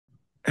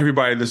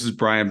Everybody, this is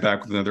Brian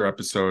back with another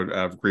episode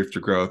of Grief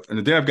to Growth. And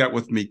today I've got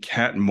with me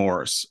Kat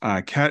Morris.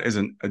 Kat is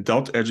an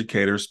adult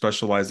educator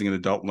specializing in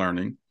adult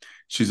learning.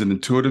 She's an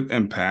intuitive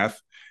empath.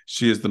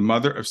 She is the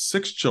mother of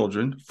 6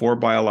 children, 4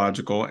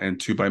 biological and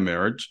 2 by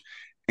marriage.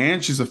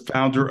 And she's a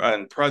founder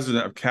and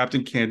president of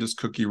Captain Kandis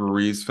Cookie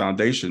Ruiz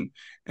Foundation.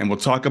 And we'll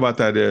talk about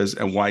that is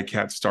and why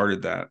Kat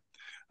started that.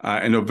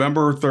 In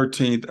November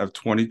 13th of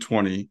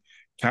 2020,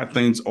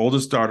 Kathleen's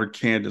oldest daughter,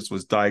 Kandis,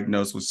 was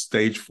diagnosed with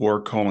stage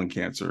 4 colon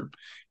cancer.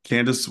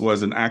 Kandis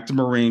was an active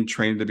Marine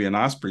trained to be an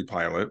Osprey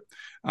pilot.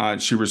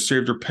 She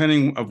received her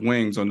pinning of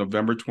wings on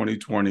November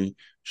 2020,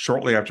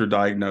 shortly after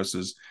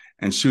diagnosis,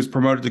 and she was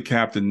promoted to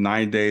captain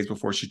 9 days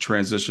before she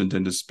transitioned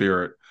into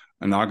spirit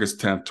on August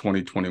 10th,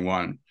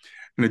 2021.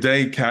 And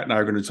today, Kat and I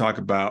are going to talk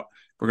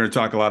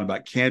a lot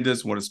about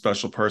Kandis, what a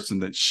special person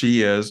that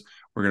she is.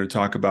 We're going to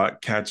talk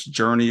about Kat's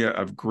journey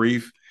of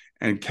grief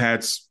and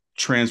Kat's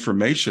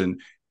transformation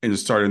into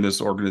starting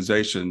this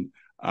organization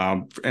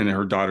in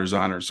her daughter's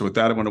honor. So with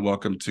that, I want to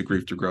welcome to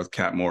Grief to Growth,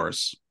 Kat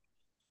Morris.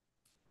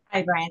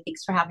 Hi, Brian.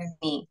 Thanks for having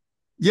me.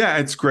 Yeah,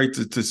 it's great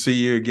to see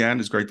you again.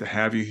 It's great to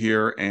have you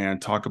here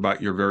and talk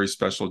about your very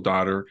special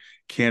daughter,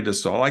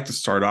 Kandis. So I'd like to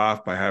start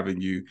off by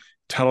having you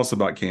tell us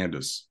about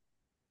Kandis.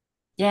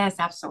 Yes,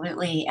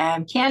 absolutely.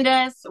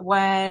 Candace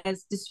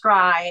was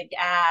described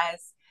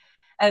as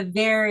a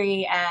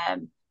very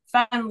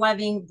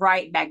fun-loving,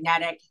 bright,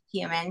 magnetic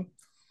human.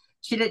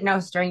 She didn't know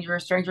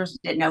strangers. Strangers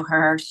didn't know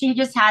her. She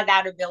just had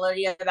that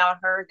ability about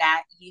her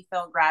that you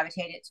feel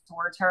gravitated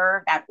towards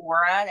her, that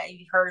aura that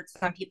you heard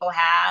some people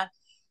have,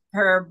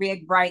 her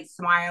big, bright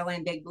smile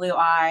and big blue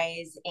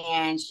eyes.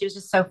 And she was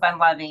just so fun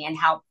loving and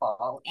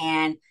helpful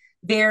and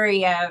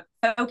very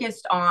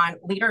focused on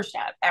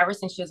leadership ever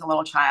since she was a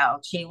little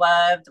child. She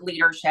loved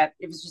leadership.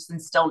 It was just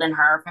instilled in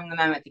her from the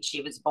moment that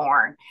she was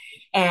born.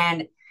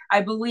 And I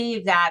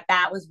believe that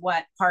that was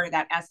what part of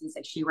that essence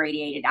that she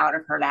radiated out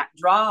of her, that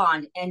draw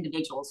on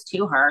individuals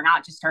to her,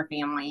 not just her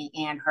family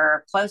and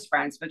her close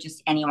friends, but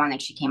just anyone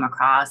that she came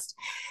across.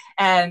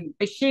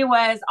 But she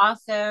was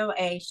also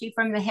a shoot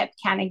from the hip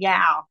kind of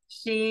gal.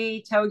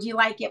 She told you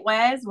like it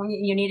was when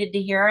you needed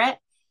to hear it,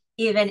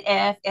 even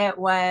if it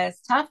was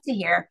tough to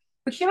hear.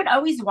 But she would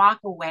always walk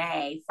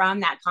away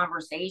from that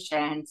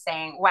conversation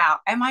saying, wow,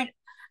 I might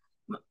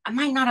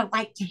not have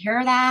liked to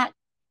hear that.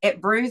 It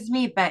bruised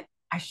me, but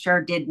I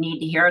sure did need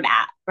to hear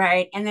that.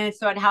 Right. And then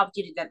so it helped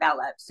you to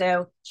develop.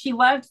 So she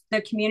loved the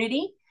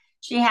community.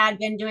 She had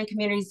been doing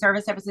community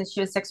service ever since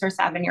she was 6 or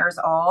 7 years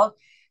old.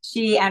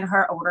 She and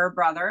her older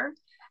brother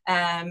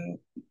um,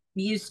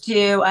 used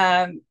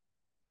to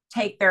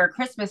take their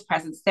Christmas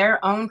presents,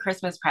 their own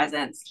Christmas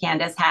presents.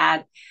 Candace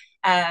had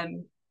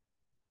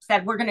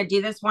said, we're going to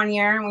do this one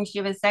year when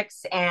she was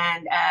 6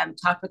 and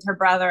talked with her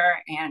brother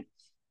and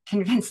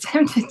convinced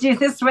him to do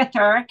this with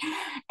her.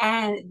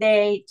 And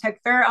they took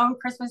their own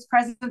Christmas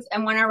presents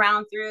and went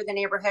around through the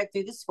neighborhood,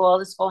 through the school.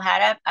 The school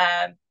had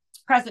a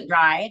present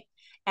drive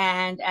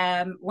and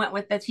went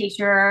with the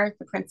teacher,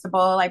 the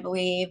principal, I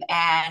believe,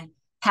 and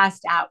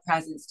passed out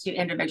presents to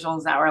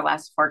individuals that were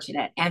less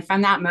fortunate. And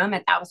from that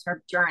moment, that was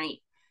her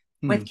journey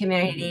with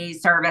community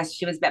service.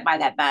 She was bit by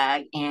that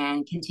bug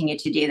and continued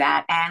to do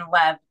that and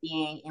loved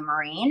being a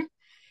Marine.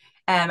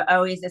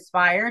 Always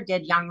aspired,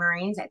 did young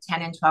Marines at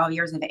 10 and 12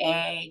 years of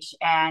age.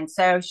 And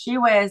so she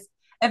was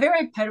a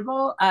very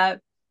pivotal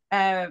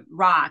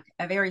rock,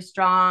 a very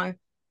strong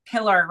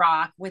pillar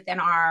rock within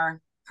her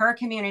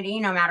community,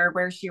 no matter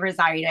where she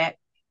resided,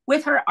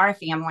 with our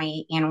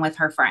family and with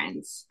her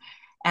friends.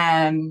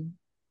 And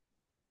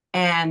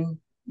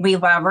we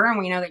love her and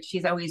we know that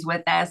she's always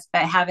with us,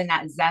 but having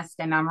that zest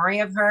and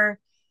memory of her,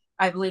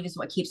 I believe, is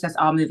what keeps us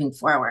all moving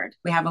forward.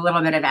 We have a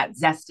little bit of that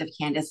zest of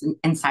Candace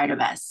inside of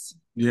us.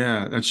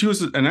 Yeah, and she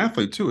was an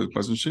athlete too,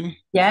 wasn't she?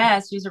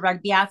 Yes, she was a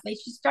rugby athlete.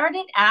 She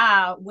started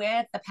out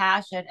with the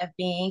passion of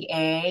being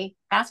a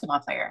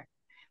basketball player.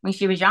 When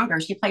she was younger,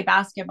 she played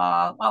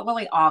basketball, well,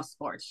 really all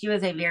sports. She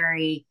was a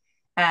very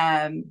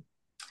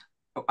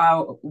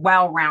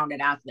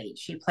well-rounded athlete.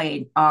 She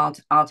played all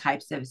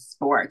types of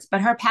sports, but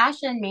her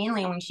passion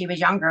mainly when she was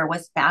younger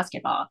was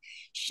basketball.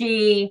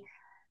 She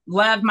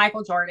loved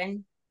Michael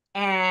Jordan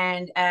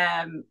and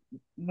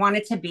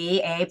wanted to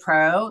be a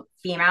pro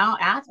female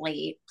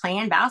athlete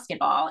playing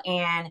basketball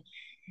and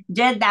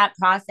did that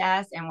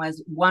process and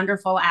was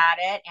wonderful at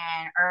it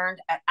and earned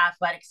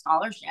athletic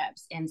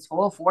scholarships in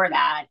school for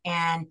that.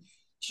 And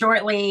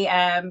shortly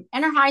in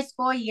her high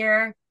school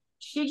year,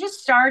 she just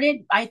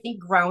started, I think,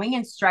 growing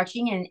and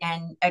stretching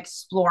and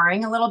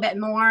exploring a little bit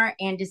more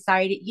and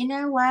decided, you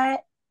know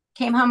what?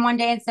 Came home one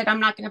day and said, I'm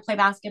not going to play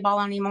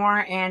basketball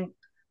anymore. And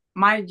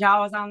my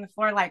jaw was on the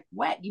floor, like,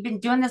 what? You've been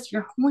doing this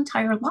your whole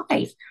entire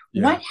life.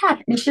 Yeah. What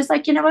happened? And she's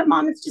like, you know what,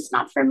 Mom? It's just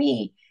not for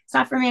me. It's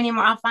not for me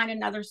anymore. I'll find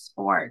another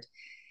sport.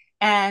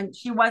 And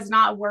she was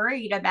not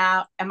worried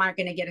about, am I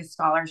going to get a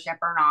scholarship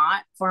or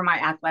not for my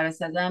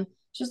athleticism?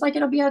 She's like,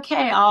 it'll be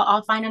okay.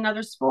 I'll find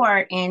another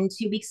sport. And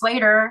 2 weeks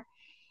later,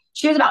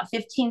 she was about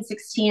 15,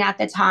 16 at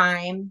the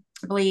time,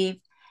 I believe.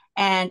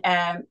 And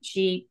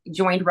she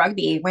joined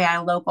rugby. We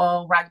had a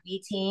local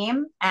rugby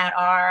team at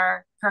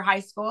her high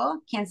school,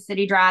 Kansas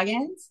City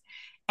Dragons.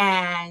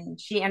 And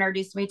she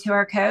introduced me to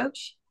her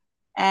coach.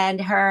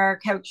 And her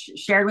coach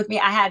shared with me,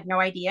 I had no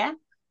idea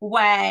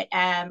what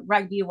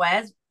rugby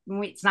was.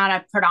 It's not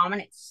a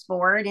predominant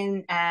sport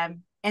in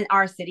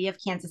our city of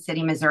Kansas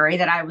City, Missouri,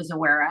 that I was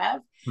aware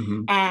of.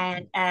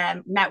 Mm-hmm.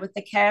 And met with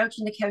the coach,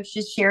 and the coach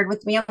just shared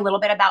with me a little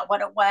bit about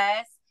what it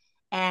was,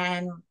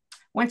 and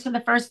went to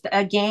the first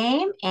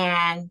game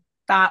and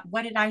thought,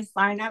 what did I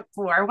sign up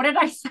for? What did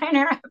I sign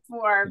her up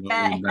for?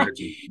 But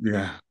Imagine.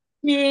 Yeah.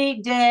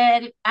 she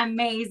did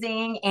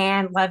amazing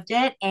and loved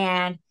it.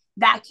 And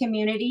that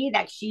community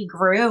that she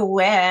grew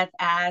with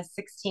as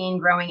 16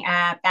 growing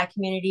up, that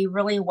community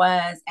really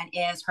was and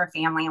is her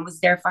family, and was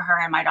there for her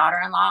and my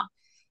daughter-in-law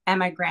and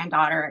my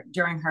granddaughter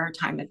during her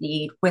time of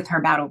need with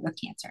her battle with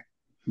cancer.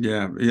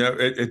 Yeah, yeah.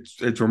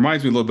 It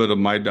reminds me a little bit of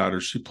my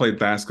daughter. She played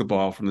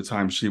basketball from the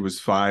time she was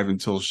 5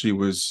 until she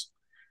was,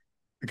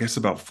 I guess,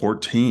 about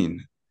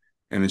 14.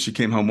 And then she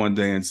came home one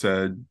day and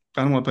said,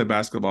 "I don't want to play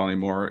basketball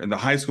anymore." And the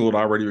high school had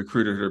already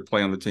recruited her to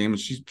play on the team, and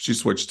she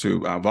switched to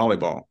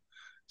volleyball.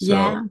 So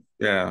Yeah.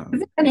 yeah,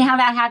 Isn't it funny how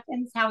that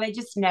happens? How they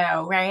just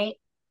know, right?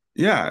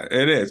 yeah,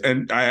 it is.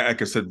 And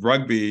like I said,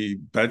 rugby,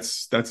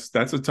 that's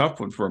a tough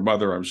one for a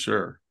mother, I'm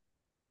sure.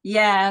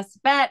 Yes.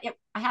 But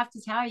I have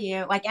to tell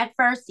you, like at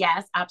first,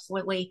 yes,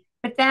 absolutely.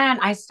 But then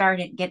I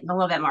started getting a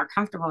little bit more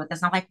comfortable with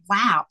this. And I'm like,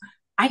 wow,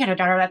 I got a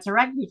daughter that's a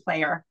rugby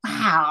player.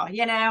 Wow.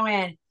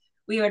 And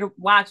we would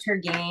watch her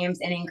games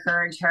and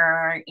encourage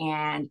her.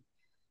 And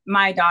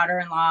my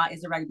daughter-in-law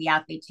is a rugby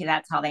athlete too.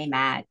 That's how they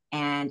met.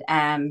 And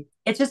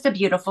it's just a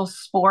beautiful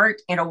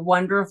sport and a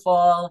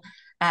wonderful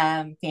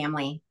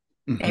family.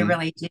 They Hmm.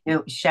 really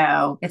do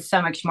show it's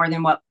so much more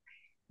than what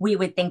we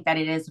would think that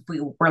it is if we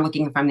were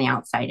looking from the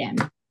outside in.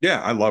 Yeah,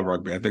 I love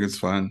rugby. I think it's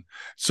fun.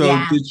 So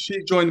Yeah. did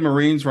she join the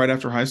Marines right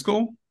after high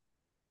school?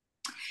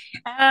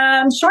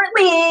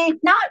 Shortly,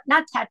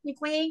 not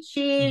technically.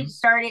 She Mhm.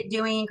 started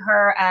doing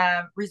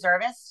her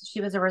reservist.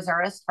 She was a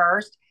reservist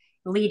first,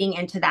 leading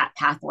into that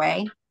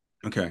pathway.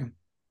 Okay.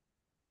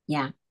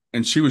 Yeah.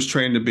 And she was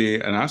trained to be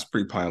an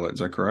Osprey pilot, is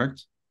that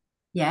correct?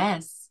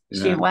 Yes,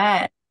 she Yeah.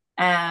 was.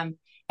 Um,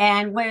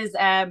 and was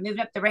moved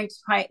up the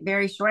ranks quite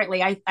very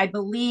shortly. I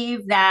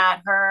believe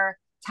that her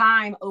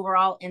time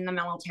overall in the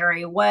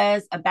military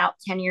was about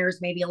 10 years,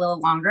 maybe a little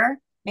longer,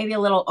 maybe a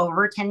little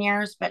over 10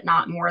 years, but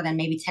not more than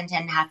maybe 10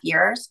 and a half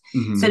years. So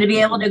Hmm. to be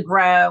able to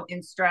grow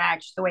and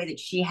stretch the way that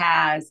she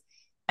has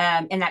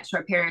in that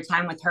short period of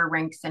time with her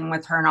ranks and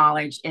with her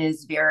knowledge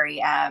is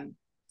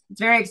it's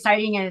very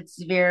exciting, and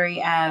it's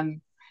very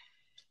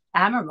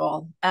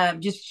admirable.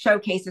 Just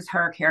showcases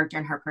her character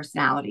and her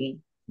personality.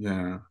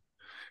 Yeah.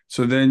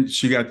 So then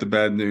she got the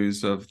bad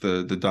news of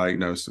the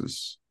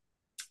diagnosis.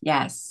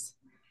 Yes,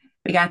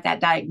 we got that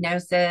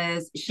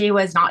diagnosis. She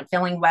was not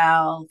feeling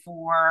well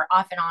for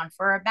off and on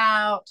for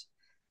about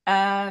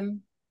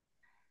um,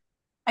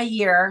 a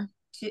year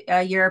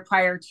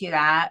prior to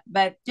that,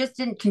 but just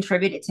didn't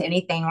contribute it to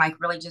anything. Like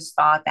really, just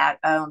thought that,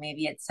 oh,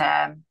 maybe it's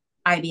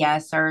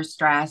IBS or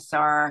stress,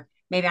 or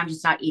maybe I'm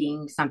just not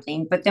eating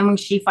something. But then when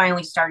she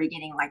finally started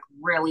getting like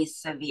really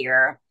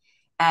severe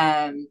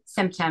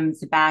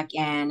symptoms back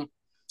in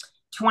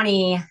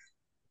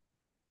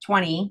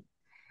 2020, it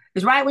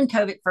was right when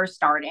COVID first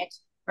started,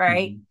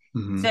 right? Hmm.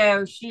 Hmm.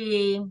 So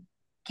she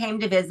came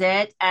to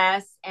visit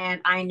us,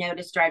 and I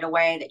noticed right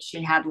away that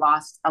she had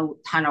lost a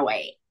ton of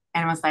weight.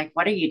 And I was like,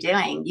 what are you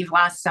doing? You've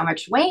lost so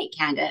much weight,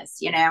 Kandis.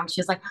 And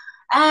she was like,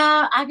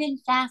 oh, I've been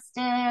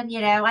fasting,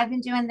 I've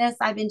been doing this,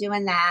 I've been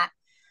doing that.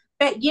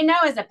 But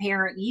as a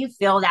parent, you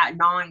feel that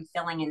gnawing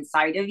feeling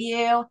inside of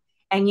you,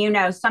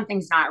 and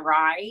something's not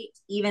right,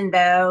 even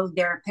though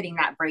they're putting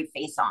that brave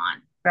face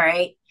on,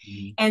 right?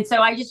 Hmm. And so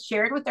I just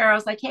shared with her. I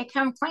was like, "Hey,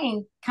 come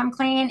clean, come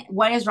clean.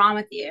 What is wrong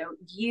with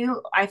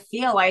you? I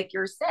feel like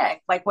you're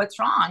sick. Like, what's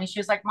wrong?" And she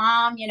was like,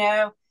 "Mom,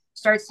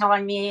 starts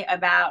telling me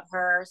about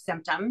her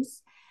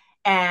symptoms."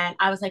 And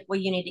I was like, well,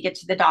 you need to get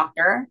to the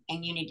doctor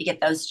and you need to get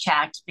those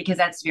checked because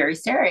that's very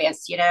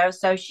serious.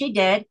 So she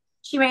did.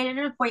 She made an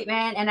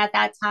appointment. And at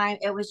that time,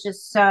 it was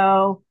just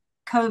so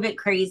COVID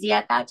crazy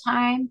at that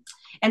time.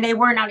 And they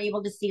were not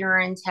able to see her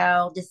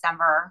until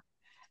December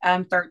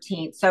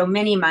 13th. So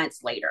many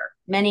months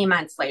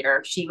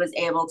later, she was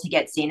able to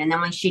get seen. And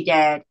then when she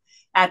did,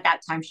 at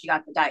that time, she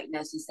got the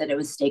diagnosis that it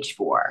was stage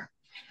 4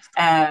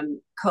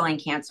 colon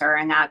cancer,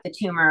 and that the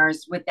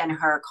tumors within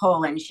her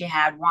colon, she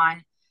had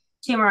one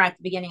tumor at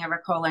the beginning of her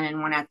colon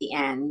and one at the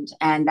end,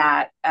 and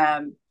that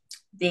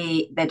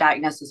the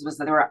diagnosis was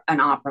that they were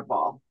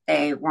inoperable.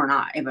 They were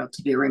not able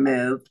to be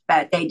removed,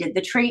 but they did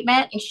the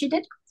treatment, and she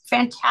did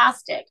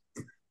fantastic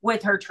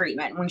with her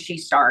treatment. When she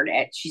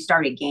started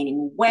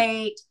gaining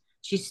weight.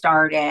 She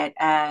started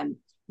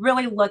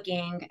really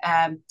looking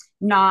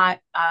not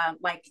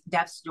like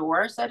death's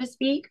door, so to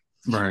speak,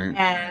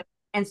 Right.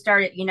 and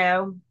started,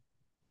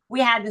 we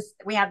have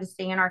this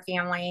thing in our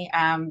family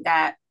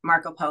that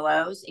Marco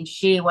Polos, and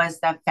she was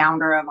the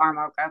founder of our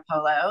Marco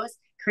Polos,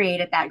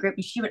 created that group,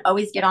 and she would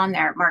always get on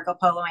there Marco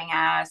Poloing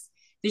us,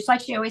 just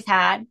like she always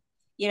had,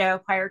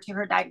 prior to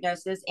her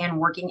diagnosis and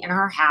working in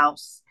her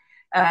house.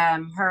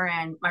 Her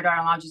and my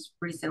daughter-in-law just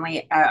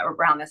recently,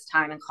 around this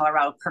time in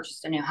Colorado,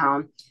 purchased a new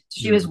home.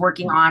 So she was Mm.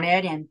 working on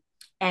it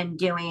and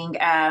doing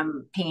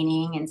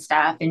painting and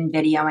stuff and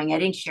videoing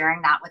it and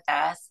sharing that with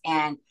us.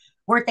 And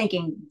we're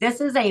thinking, this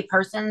is a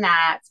person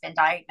that's been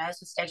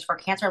diagnosed with stage 4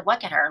 cancer.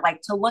 Look at her.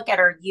 Like, to look at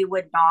her, you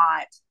would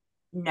not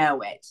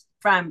know it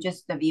from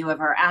just the view of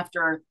her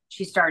after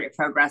she started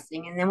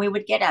progressing. And then we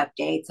would get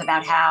updates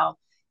about how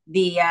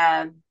the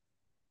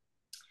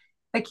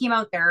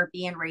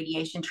chemotherapy and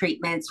radiation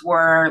treatments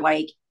were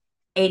like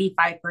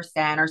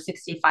 85% or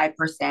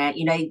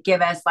 65%.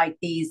 Give us like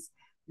these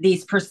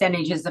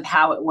percentages of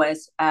how it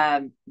was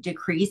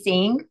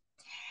decreasing.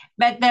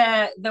 But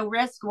the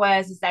risk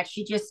was is that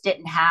she just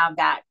didn't have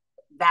that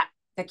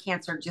the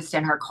cancer just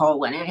in her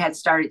colon. It had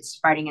started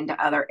spreading into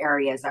other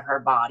areas of her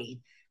body,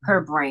 her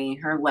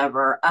brain, her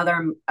liver,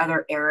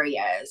 other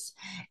areas.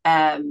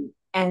 And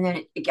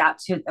then it got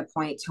to the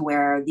point to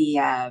where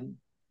the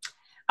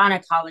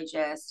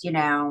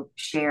oncologist,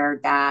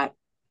 shared that,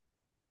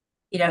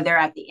 they're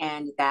at the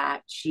end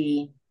that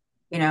she,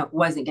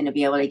 wasn't going to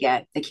be able to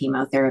get the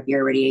chemotherapy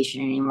or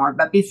radiation anymore.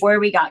 But before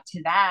we got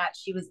to that,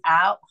 she was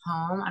out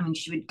home. I mean,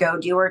 she would go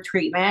do her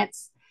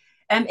treatments.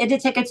 It did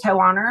take a toll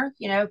on her,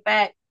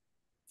 but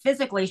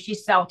physically she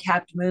still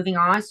kept moving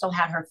on, still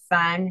had her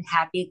fun,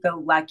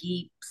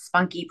 happy-go-lucky,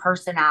 spunky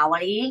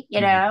personality,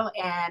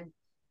 and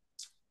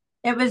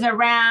it was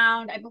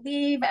around, I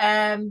believe,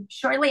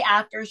 shortly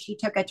after she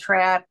took a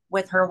trip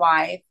with her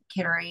wife,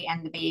 Kittery,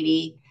 and the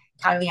baby,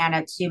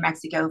 Kyliana, to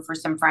Mexico for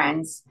some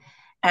friends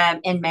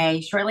in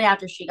May. Shortly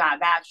after she got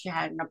back, she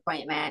had an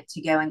appointment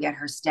to go and get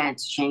her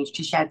stents changed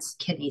because she had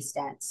kidney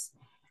stents.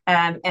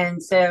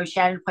 And so she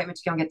had an appointment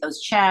to go and get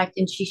those checked.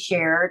 And she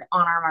shared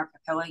on our Marco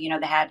Polo,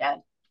 they had a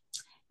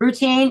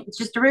routine. It's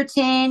just a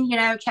routine,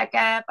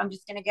 checkup. I'm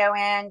just going to go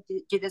in,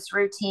 do this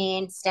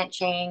routine stent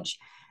change.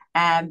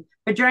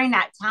 But during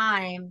that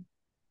time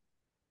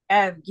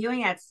of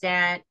doing that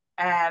stent,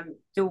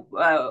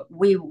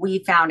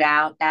 we found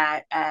out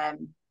that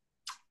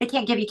they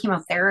can't give you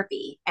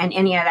chemotherapy and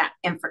any of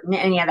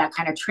that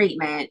kind of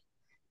treatment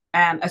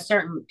a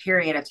certain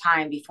period of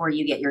time before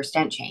you get your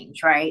stent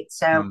change, right?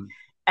 So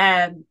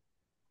Mm.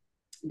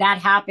 that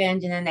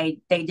happened, and then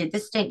they did the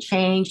stent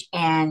change,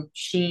 and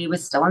she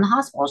was still in the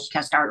hospital. She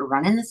kept started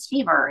running this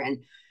fever,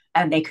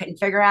 and they couldn't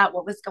figure out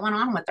what was going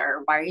on with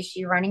her. Why is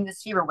she running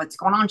this fever? What's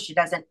going on? She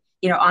doesn't,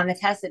 on the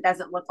test, it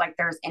doesn't look like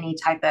there's any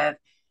type of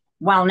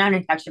well-known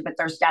infection, but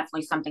there's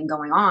definitely something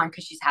going on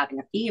because she's having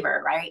a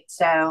fever, right?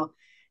 So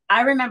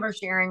I remember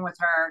sharing with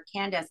her,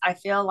 Kandis, I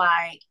feel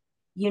like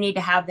you need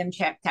to have them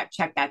check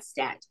that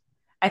stent.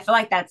 I feel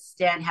like that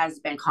stent has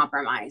been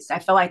compromised. I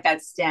feel like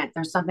that stent,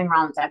 there's something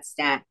wrong with that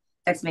stent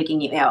that's making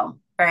you ill,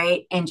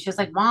 right? And she was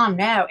like, Mom,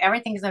 no,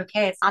 everything's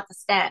okay. It's not the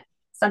stent,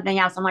 something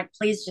else. I'm like,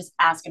 please just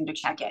ask him to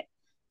check it.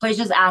 Please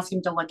just ask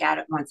him to look at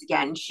it once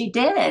again. And she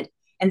did.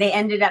 And they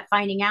ended up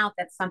finding out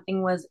that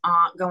something was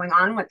going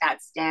on with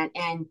that stent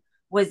and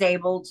was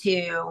able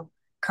to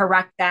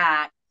correct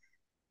that.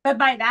 But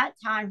by that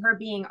time, her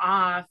being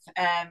off,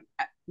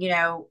 you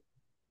know,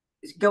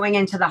 going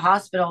into the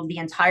hospital the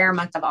entire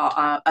month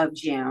of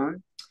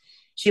June.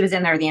 She was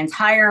in there the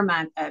entire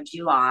month of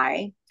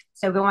July.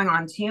 So going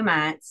on 2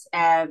 months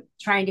of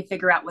trying to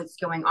figure out what's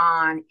going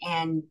on.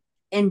 And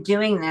in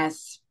doing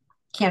this,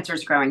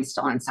 cancer's growing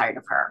still inside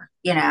of her,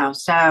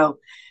 So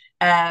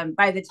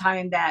by the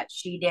time that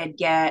she did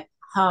get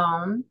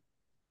home,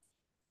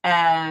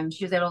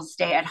 she was able to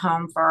stay at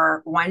home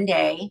for one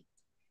day.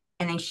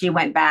 And then she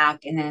went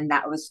back. And then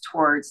that was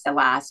towards the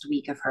last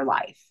week of her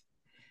life,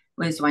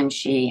 was when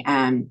she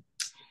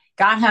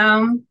got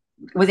home,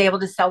 was able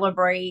to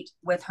celebrate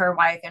with her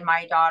wife and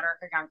my daughter,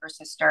 her younger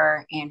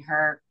sister, and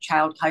her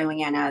child,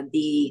 Kyliana,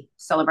 the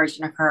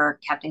celebration of her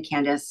Captain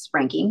Kandis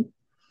ranking.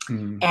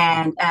 Mm.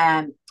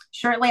 And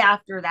shortly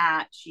after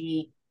that,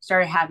 she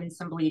started having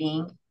some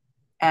bleeding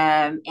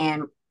and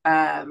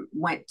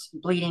went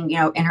bleeding,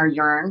 in her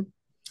urine,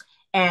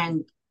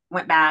 and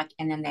went back,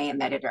 and then they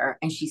admitted her,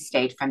 and she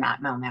stayed from that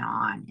moment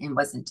on and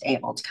wasn't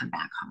able to come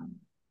back home.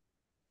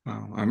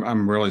 Wow.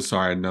 I'm really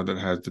sorry. I know that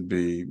had to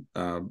be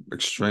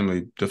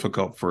extremely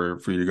difficult for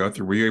you to go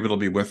through. Were you able to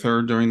be with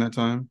her during that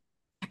time?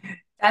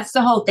 That's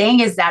the whole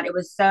thing, is that it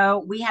was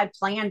so, we had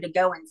planned to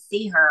go and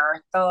see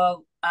her.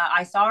 So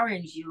I saw her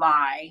in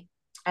July.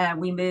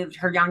 We moved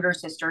her younger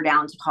sister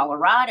down to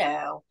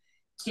Colorado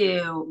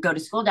to go to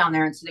school down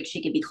there, and so that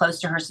she could be close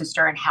to her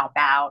sister and help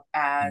out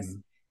as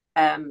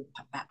Mm.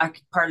 a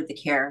part of the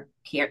care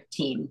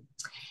team.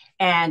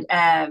 And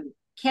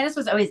Candace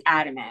was always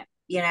adamant,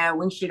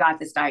 when she got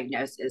this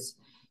diagnosis.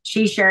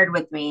 She shared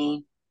with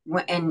me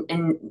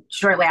and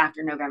shortly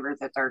after November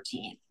the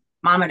 13th,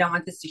 Mom, I don't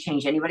want this to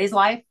change anybody's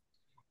life.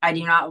 I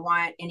do not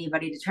want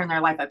anybody to turn their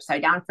life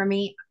upside down for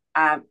me,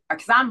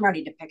 because I'm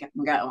ready to pick up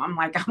and go. I'm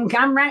like,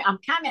 I'm ready. I'm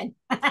coming.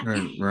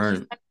 Right, She's right.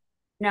 like,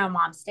 no,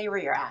 Mom, stay where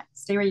you're at.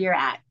 Stay where you're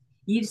at.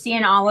 You've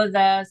seen all of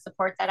the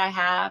support that I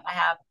have. I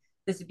have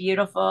this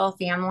beautiful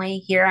family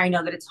here. I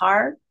know that it's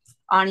hard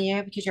on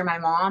you because you're my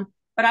mom,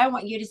 but I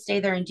want you to stay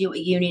there and do what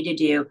you need to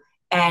do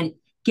and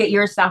get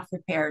yourself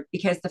prepared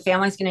because the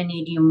family's going to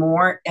need you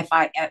more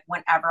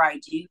whenever I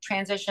do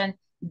transition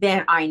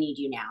than I need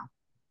you now.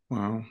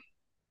 Wow.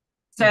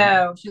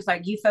 Wow. So she's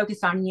like, you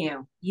focus on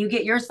you. You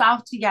get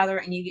yourself together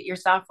and you get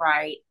yourself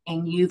right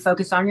and you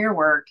focus on your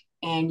work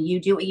and you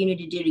do what you need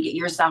to do to get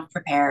yourself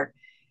prepared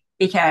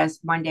because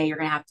one day you're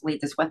going to have to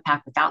lead this with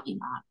pack without me,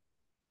 mom.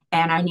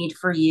 And I need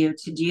for you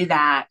to do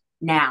that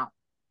now.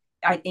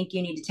 I think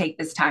you need to take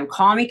this time.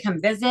 Call me,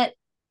 come visit,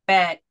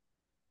 but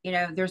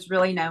there's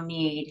really no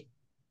need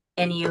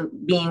in you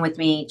being with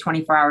me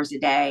 24 hours a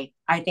day.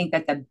 I think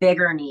that the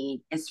bigger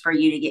need is for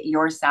you to get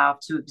yourself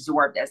to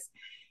absorb this.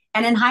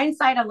 And in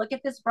hindsight, I look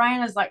at this,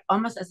 Brian, as like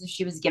almost as if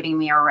she was giving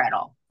me a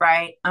riddle,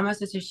 right?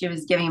 Almost as if she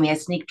was giving me a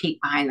sneak peek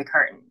behind the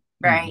curtain,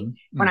 right?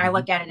 When I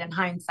look at it in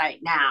hindsight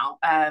now,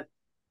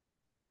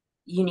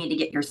 you need to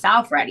get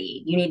yourself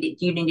ready. You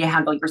need to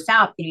handle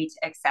yourself. You need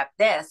to accept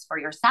this for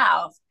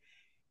yourself.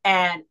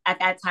 And at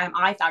that time,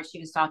 I thought she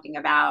was talking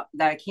about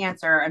the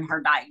cancer and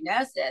her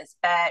diagnosis,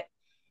 but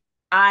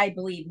I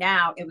believe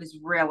now it was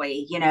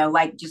really,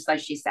 like just like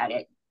she said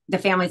it, the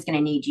family's going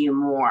to need you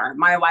more.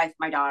 My wife,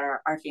 my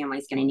daughter, our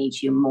family's going to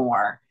need you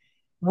more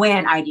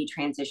when I do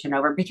transition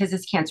over because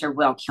this cancer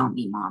will kill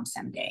me, mom,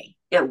 someday.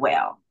 It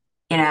will.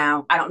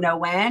 I don't know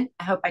when.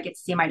 I hope I get to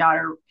see my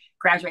daughter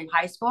graduate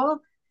high school,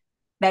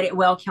 but it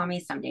will kill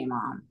me someday,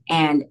 mom.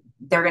 And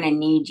they're going to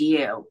need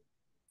you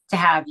to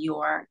have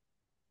your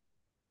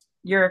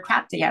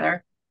crap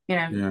together.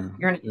 Yeah.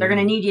 They're going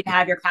to need you to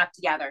have your crap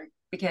together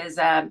because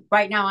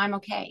right now I'm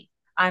okay.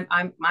 I'm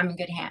in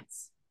good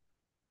hands.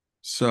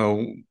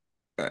 So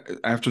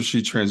after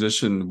she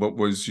transitioned, what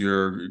was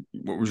your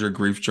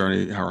grief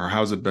journey?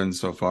 How's it been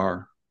so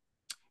far?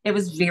 It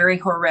was very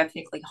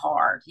horrifically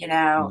hard.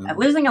 Yeah.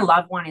 Losing a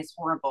loved one is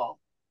horrible,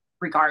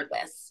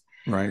 regardless.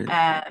 Right.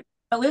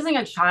 But losing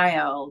a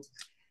child,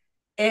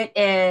 it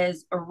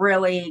is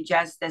really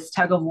just this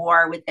tug of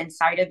war with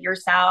inside of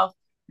yourself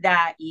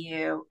that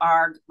you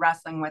are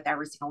wrestling with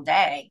every single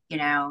day.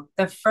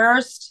 The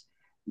first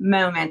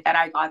moment that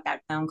I got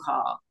that phone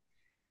call,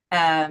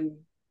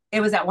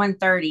 it was at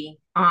 1:30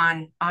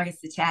 on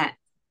August the 10th,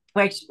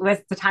 which was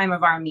the time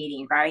of our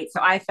meeting, right?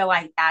 So I feel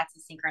like that's a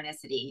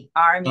synchronicity.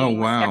 Our Oh, meeting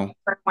was wow. scheduled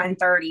for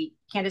 1:30.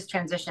 Kandis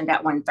transitioned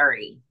at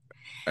 1:30.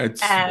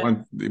 It's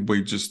one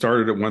we just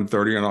started at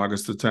 1:30 on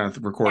August the 10th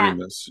Yeah. recording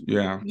this.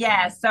 Yeah.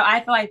 Yeah. So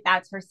I feel like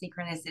that's her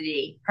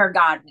synchronicity, her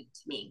God wink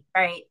to me,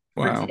 right?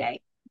 For Wow.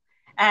 today.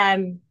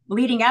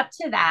 Leading up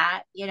to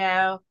that,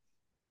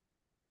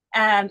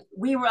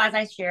 we were, as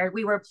I shared,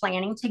 we were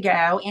planning to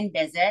go and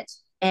visit.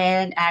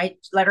 And I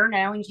let her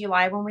know in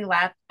July when we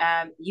left,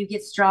 you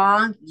get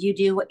strong, you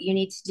do what you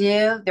need to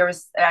do. There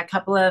was a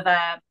couple of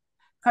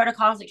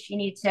protocols that she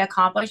needed to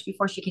accomplish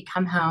before she could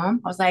come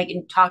home. I was like,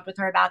 and talked with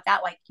her about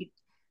that. Like, you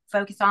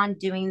focus on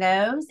doing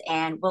those,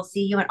 and we'll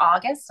see you in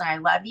August. And I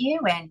love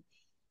you. And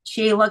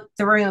she looked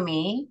through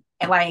me,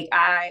 and like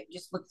I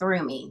just looked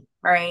through me,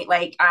 right?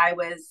 Like I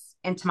was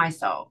into my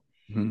soul.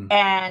 Mhm.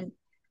 And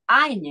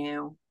I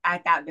knew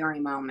at that very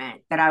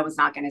moment that I was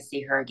not going to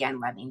see her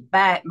again living,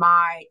 but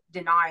my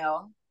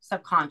denial,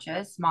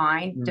 subconscious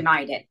mind Mhm.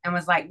 denied it and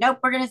was like, nope,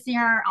 we're going to see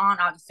her on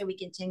August. So we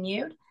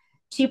continued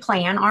to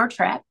plan our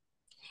trip.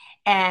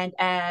 And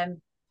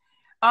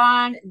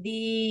on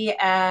the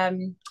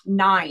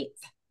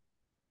 9th,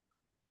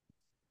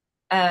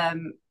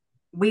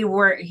 we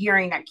were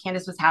hearing that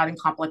Kandis was having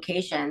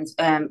complications.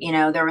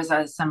 There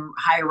was some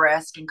high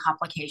risk and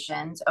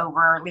complications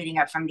over leading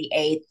up from the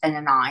 8th and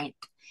the 9th.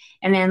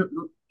 And then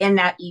in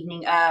that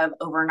evening of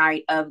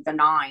overnight of the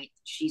 9th,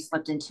 she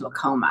slipped into a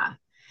coma.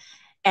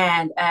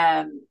 And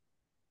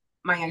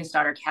my youngest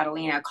daughter,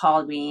 Catalina,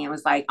 called me and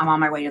was like, I'm on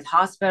my way to the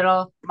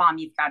hospital. Mom,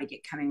 you've got to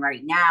get coming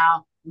right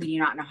now. We do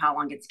not know how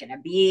long it's going to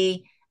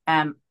be.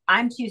 I'm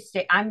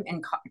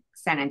in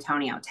San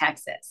Antonio,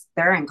 Texas.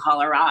 They're in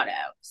Colorado.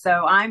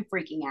 So I'm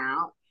freaking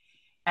out.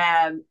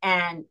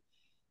 And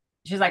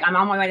she's like, I'm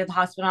on my way to the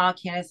hospital.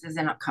 Kandis is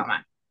in a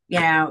coma.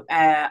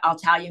 I'll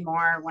tell you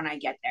more when I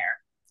get there.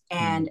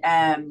 And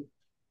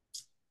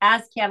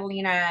as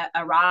Catalina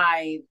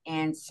arrived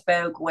and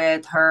spoke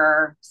with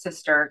her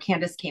sister,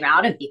 Kandis came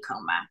out of the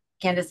coma.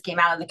 Kandis came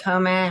out of the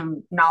coma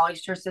and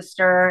acknowledged her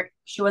sister.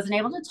 She wasn't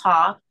able to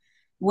talk,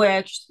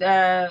 which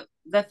the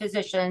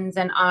physicians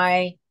and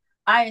I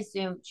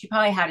assumed she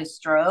probably had a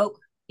stroke,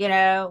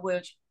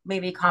 which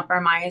maybe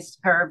compromised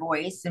her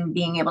voice and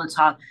being able to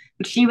talk.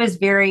 But she was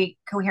very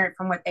coherent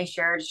from what they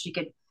shared. She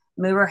could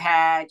move her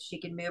head, she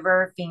could move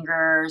her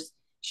fingers.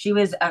 She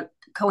was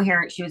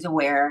coherent. She was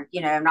aware,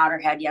 nod her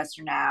head yes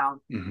or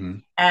no.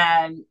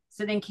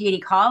 So then Katie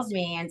calls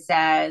me and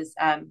says,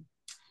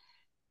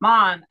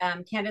 Mom,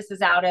 Kandis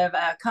is out of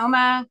a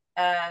coma.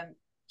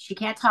 She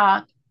can't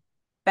talk,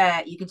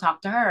 but you can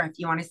talk to her. If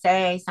you want to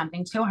say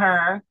something to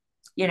her,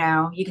 you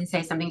can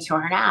say something to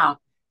her now.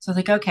 So I was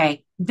like,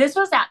 okay, this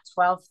was at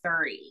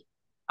 12:30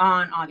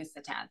 on August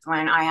the 10th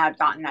when I had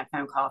gotten that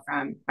phone call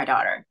from my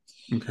daughter.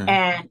 Okay.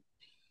 And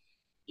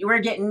we're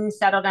getting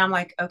settled down. I'm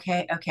like,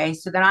 okay, okay.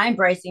 So then I'm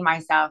bracing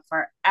myself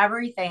for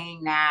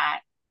everything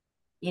that,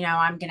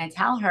 I'm going to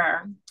tell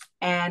her.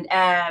 And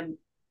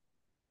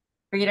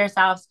we get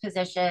ourselves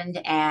positioned,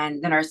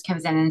 and the nurse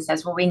comes in and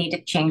says, well, we need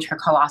to change her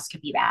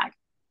coloscopy bag.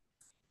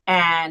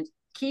 And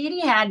Katie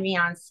had me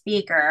on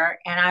speaker,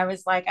 and I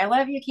was like, I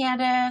love you,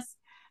 Kandis.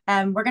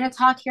 We're going to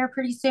talk here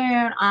pretty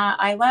soon.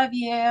 I love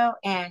you.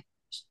 And,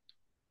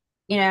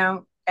 you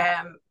know,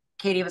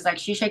 Katie was like,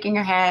 she's shaking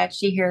her head.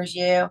 She hears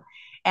you.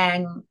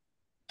 And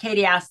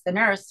Katie asked the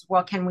nurse,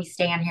 well, can we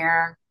stand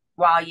here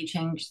while you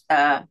can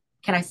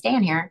I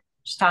stand here?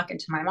 She's talking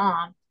to my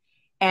mom.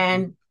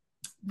 And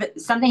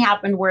something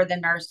happened where the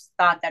nurse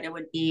thought that it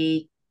would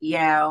be,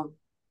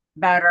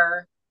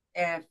 better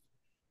if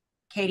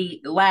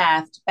Katie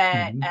left.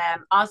 But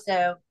Mm-hmm.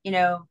 also,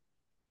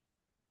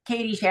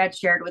 Katie had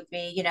shared with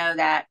me,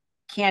 that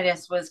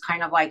Kandis was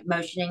kind of like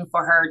motioning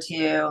for her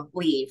to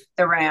leave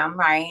the room,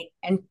 right?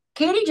 And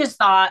Katie just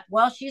thought,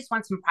 well, she just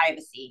wants some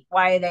privacy.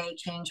 Why they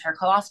change her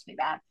coloscopy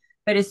bag?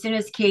 But as soon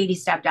as Katie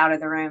stepped out of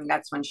the room,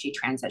 that's when she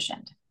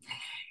transitioned.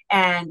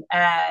 And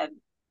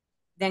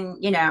then,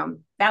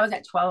 that was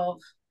at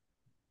 12.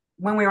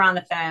 When we were on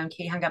the phone,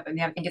 Katie hung up, and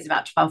I think it's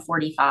about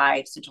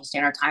 12:45 Central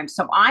Standard Time.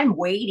 So I'm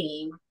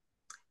waiting,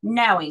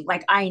 knowing,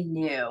 like I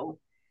knew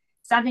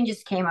something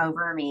just came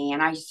over me,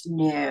 and I just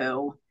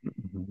knew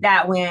Mm-hmm.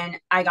 that when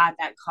I got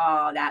that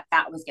call, that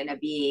was going to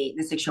be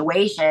the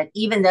situation,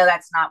 even though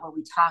that's not what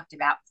we talked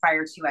about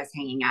prior to us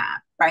hanging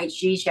up, right?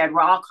 She said,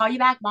 well, I'll call you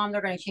back, Mom.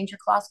 They're going to change your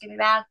coloscopy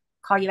bag.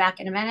 Call you back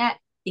in a minute,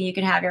 and you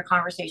can have your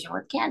conversation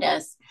with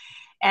Kandis.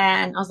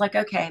 And I was like,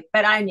 okay.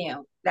 But I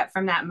knew that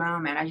from that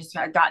moment, I just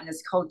had gotten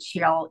this cold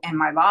chill in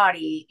my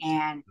body.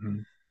 And Mm-hmm.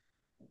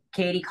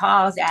 Katie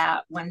calls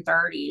at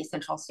 1:30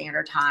 Central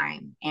Standard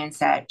Time and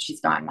said, she's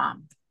gone,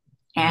 Mom.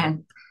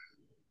 And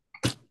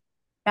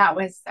that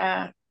was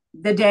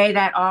the day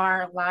that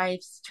our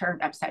lives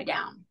turned upside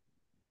down.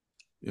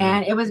 Yeah.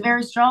 And it was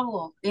very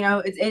struggle.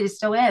 It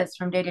still is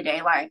from day to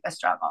day life, a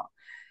struggle.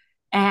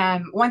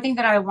 And one thing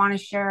that I want to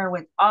share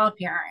with all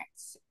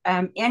parents,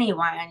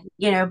 anyone,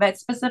 but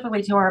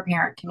specifically to our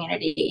parent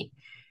community,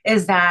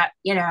 is that,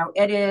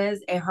 it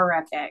is a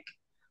horrific,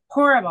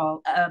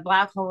 horrible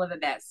black hole of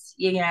abyss.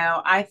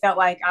 I felt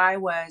like I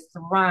was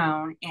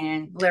thrown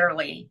in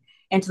literally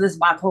into this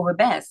black hole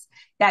abyss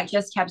that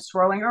just kept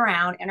swirling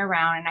around and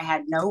around. And I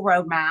had no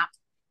roadmap,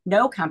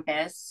 no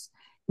compass,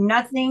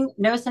 nothing,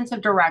 no sense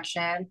of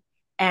direction,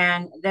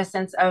 and the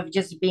sense of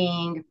just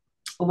being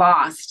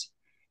lost.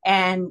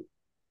 And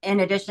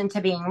in addition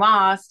to being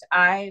lost,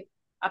 a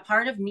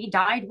part of me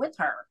died with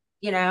her.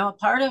 A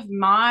part of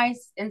my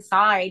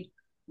inside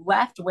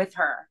left with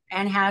her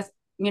and has,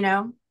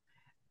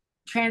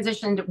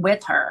 transitioned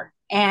with her.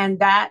 And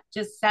that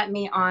just set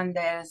me on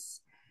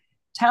this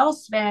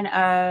tailspin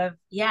of,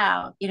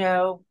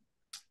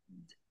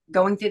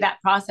 going through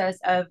that process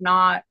of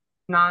not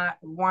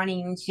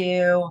wanting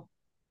to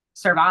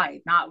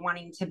survive, not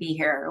wanting to be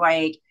here.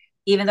 Like,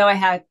 even though I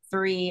had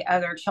three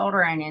other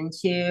children and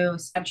two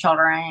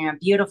stepchildren and a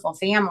beautiful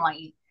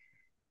family,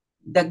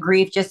 the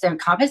grief just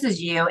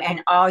encompasses you,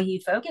 and all you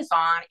focus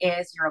on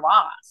is your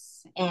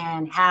loss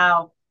and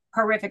how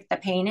horrific the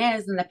pain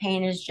is. And the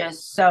pain is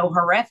just so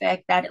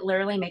horrific that it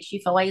literally makes you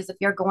feel like as if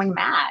you're going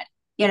mad.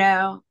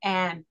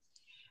 And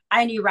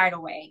I knew right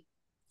away,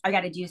 I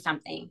got to do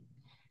something.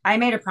 I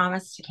made a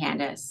promise to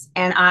Kandis,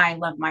 and I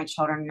love my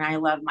children, and I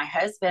love my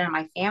husband and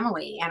my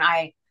family. And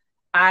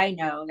I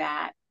know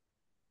that,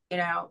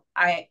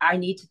 I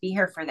need to be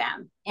here for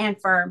them and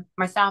for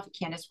myself.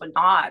 Kandis would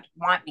not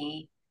want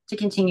me to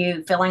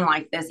continue feeling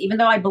like this, even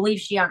though I believe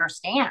she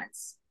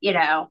understands,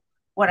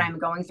 what I'm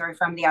going through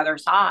from the other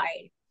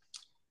side.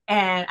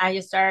 And I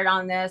just started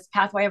on this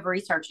pathway of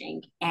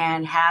researching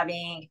and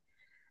having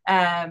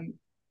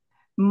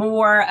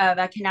more of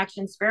a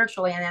connection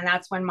spiritually. And then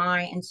that's when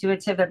my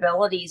intuitive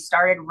abilities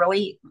started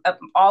really,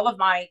 all of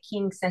my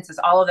keen senses,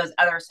 all of those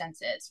other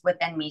senses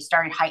within me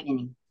started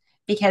heightening,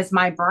 because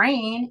my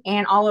brain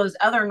and all those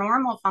other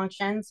normal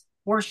functions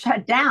were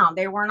shut down.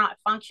 They were not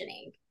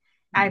functioning,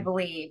 I Mm-hmm.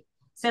 believe.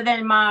 So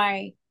then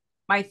my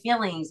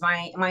feelings,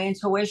 my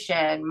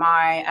intuition,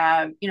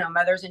 my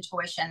mother's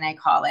intuition, they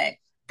call it,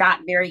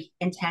 got very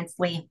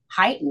intensely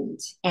heightened.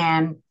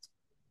 And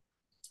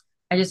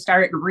I just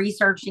started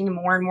researching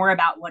more and more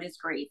about what is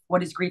grief.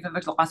 What is grief of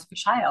a loss of a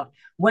child?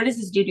 What does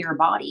this do to your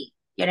body?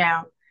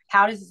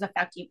 How does this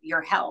affect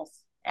your health?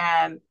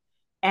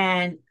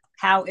 And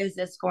how is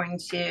this going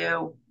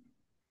to,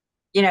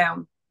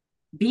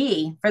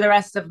 be for the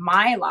rest of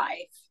my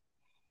life?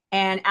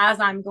 And as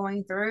I'm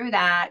going through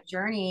that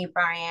journey,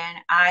 Brian,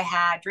 I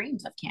had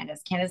dreams of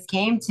Kandis. Kandis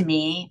came to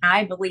me.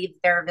 I believe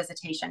they're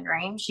visitation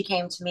dreams. She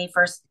came to me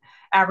first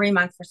every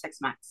month for 6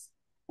 months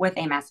with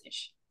a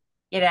message,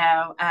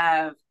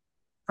 of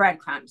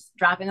breadcrumbs,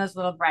 dropping those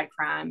little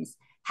breadcrumbs,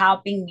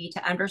 helping me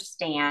to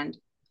understand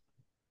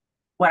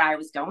what I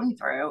was going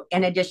through,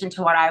 in addition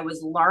to what I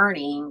was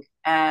learning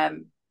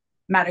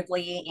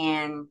medically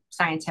and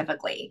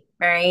scientifically,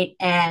 right?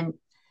 And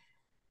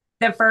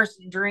The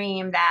first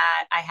dream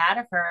that I had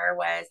of her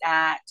was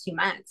at 2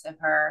 months of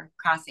her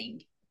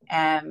crossing.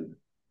 Um,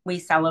 we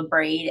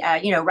celebrate,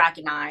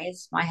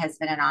 recognize my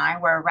husband and I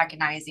were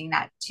recognizing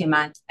that 2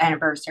 month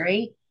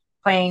anniversary,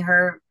 playing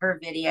her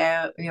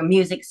video,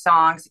 music,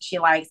 songs that she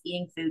likes,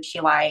 eating food she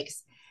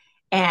likes,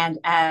 and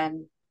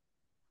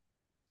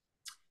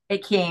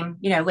it came,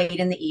 late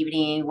in the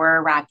evening.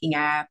 We're wrapping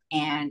up,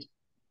 and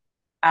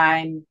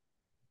I'm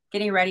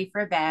getting ready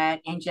for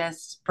bed and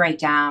just break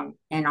down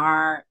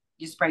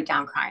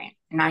crying.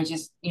 And I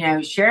just,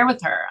 share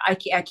with her, I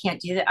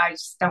can't do that. I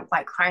just don't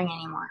like crying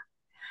anymore.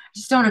 I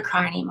just don't want to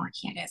cry anymore,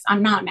 Candace.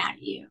 I'm not mad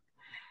at you.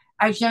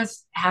 I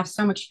just have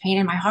so much pain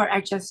in my heart.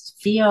 I just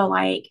feel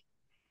like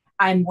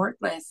I'm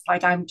worthless.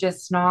 Like I'm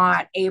just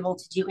not able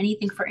to do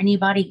anything for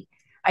anybody.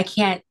 I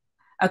can't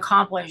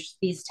accomplish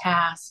these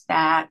tasks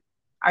that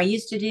I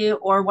used to do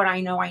or what I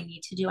know I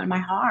need to do in my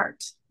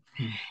heart.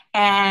 Hmm.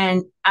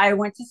 And I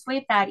went to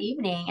sleep that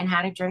evening and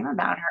had a dream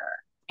about her.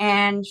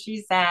 And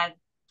she said,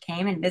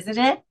 came and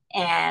visited.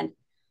 And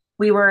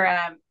we were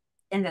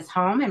in this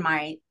home, and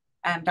my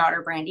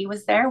daughter Brandy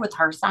was there with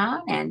her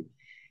son.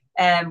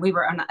 And we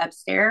were on the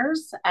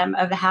upstairs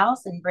of the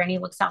house. And Brandy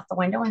looks out the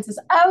window and says,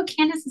 "Oh,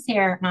 Candace is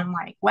here." And I'm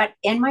like, what?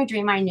 In my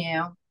dream, I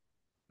knew,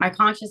 my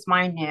conscious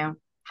mind knew,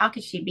 how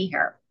could she be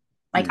here?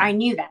 Like Yeah. I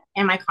knew that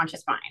in my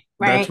conscious mind.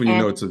 That's Right. when you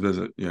know And it's a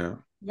visit. Yeah.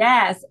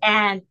 yes.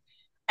 And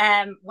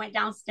went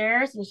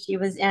downstairs, and she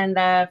was in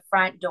the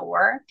front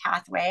door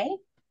pathway.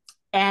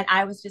 And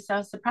I was just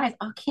so surprised.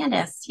 Oh,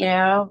 Candace,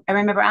 I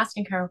remember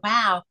asking her,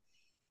 wow,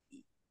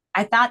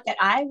 I thought that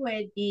I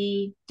would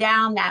be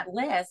down that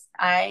list.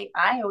 I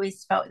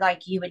always felt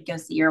like you would go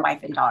see your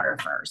wife and daughter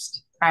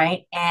first,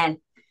 right? And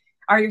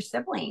are your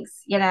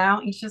siblings,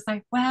 And she's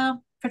like,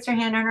 well, puts her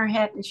hand on her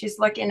hip, and she's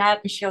looking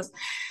up, and she goes,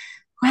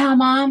 well,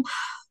 Mom,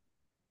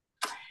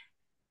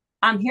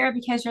 I'm here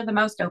because you're the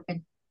most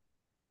open.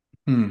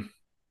 Hmm.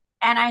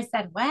 And I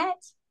said, what?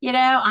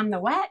 I'm the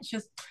what? She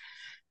goes,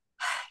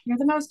 you're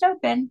the most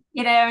open,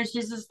 and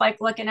she's just like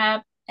looking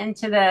up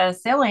into the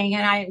ceiling.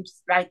 And I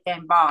just right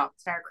then bawled,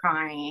 start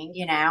crying,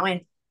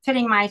 and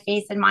putting my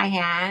face in my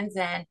hands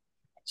and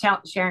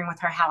sharing with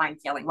her how I'm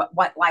feeling,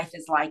 what life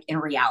is like in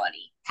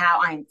reality, how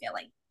I'm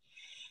feeling.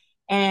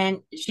 And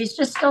she's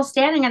just still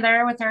standing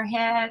there with her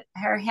head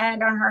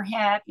on her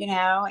hip,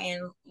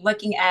 and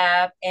looking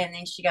up. And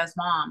then she goes,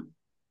 Mom,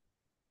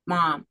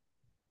 Mom,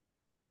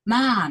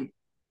 Mom,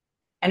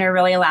 in a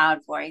really loud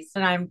voice.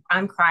 And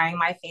I'm crying.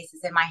 My face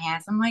is in my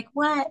hands. I'm like,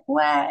 what?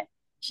 What?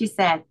 She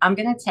said, I'm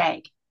gonna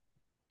take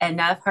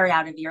enough hurt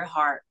out of your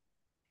heart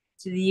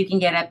so that you can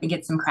get up and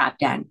get some crap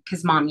done.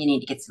 Because Mom, you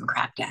need to get some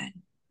crap done.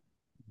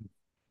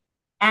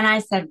 And I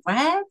said,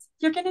 what?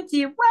 You're gonna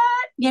do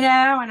what?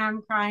 And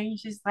I'm crying.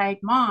 She's like,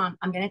 Mom,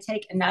 I'm gonna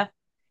take enough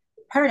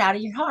hurt out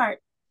of your heart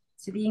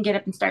so that you can get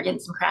up and start getting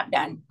some crap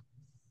done.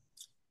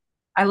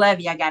 I love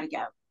you. I gotta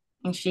go.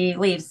 And she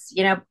leaves.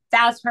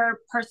 That's her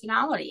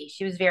personality.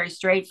 She was very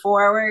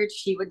straightforward.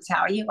 She would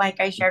tell you,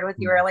 like I shared with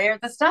you earlier,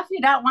 the stuff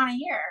you don't want to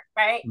hear,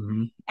 right?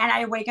 Mm-hmm. And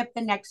I wake up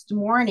the next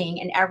morning,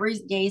 and every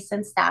day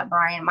since that,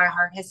 Brian, my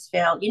heart has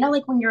filled.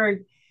 Like when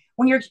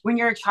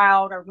you're a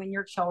child, or when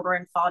your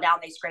children fall down,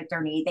 they scrape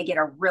their knee, they get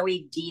a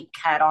really deep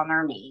cut on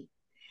their knee,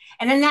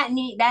 and then that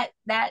knee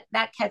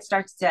that cut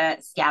starts to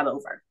scab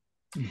over.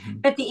 Mm-hmm.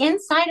 But the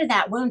inside of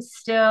that wound's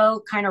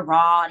still kind of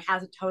raw. It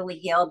hasn't totally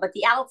healed, but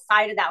the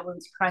outside of that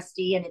wound's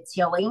crusty and it's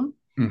healing.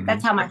 Mm-hmm.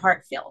 That's how my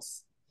heart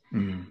feels.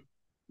 Mm-hmm.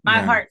 My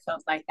Yeah. heart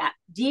feels like that.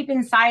 Deep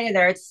inside of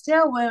there, it's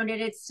still wounded.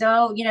 It's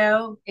still,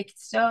 it can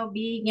still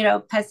be,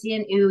 pussy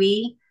and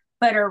ooey.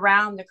 But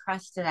around the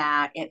crust of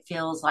that, it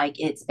feels like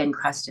it's been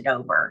crusted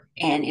over,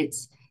 and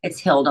it's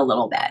healed a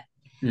little bit.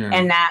 Yeah.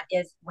 And that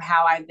is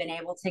how I've been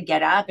able to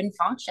get up and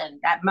function.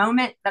 That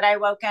moment that I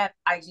woke up,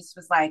 I just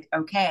was like,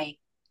 okay,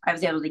 I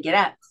was able to get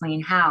up,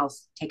 clean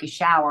house, take a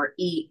shower,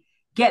 eat,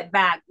 get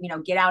back,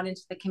 get out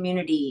into the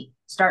community,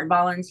 start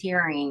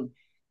volunteering,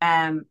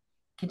 um,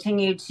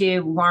 continue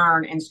to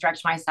learn and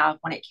stretch myself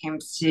when it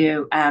comes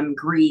to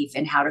grief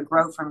and how to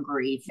grow from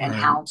grief, and Right.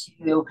 how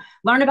to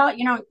learn about,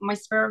 my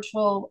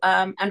spiritual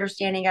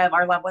understanding of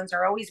our loved ones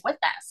are always with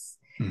us,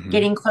 Mm-hmm.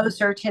 getting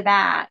closer to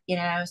that,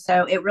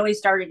 so it really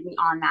started me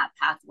on that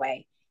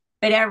pathway.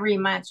 But every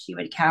month she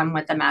would come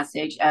with a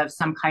message of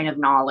some kind of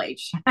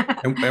knowledge.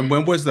 And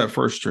when was that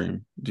first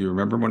dream? Do you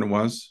remember when it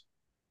was?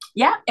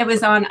 Yeah, it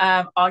was on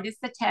August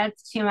the 10th,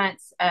 2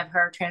 months of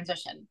her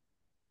transition.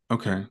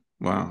 Okay.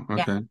 Wow. Yeah.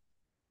 Okay.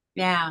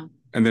 Yeah.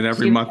 And then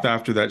every She month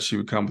after that, she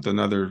would come with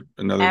another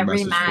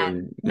every message for month,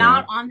 you. Yeah.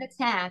 not on the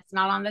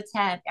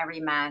 10th, every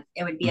month.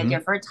 It would be a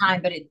different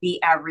time, but it'd be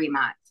every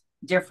month,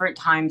 different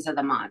times of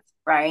the month,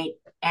 right?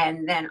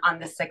 And then on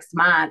the 6th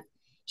month,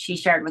 she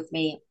shared with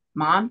me,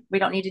 Mom, we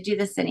don't need to do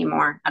this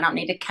anymore. I don't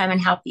need to come and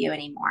help you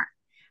anymore.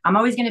 I'm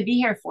always going to be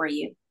here for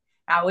you.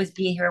 I'll always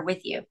be here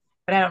with you,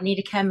 but I don't need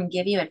to come and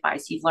give you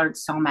advice. You've learned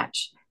so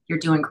much. You're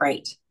doing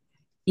great.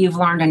 You've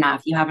learned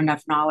enough. You have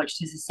enough knowledge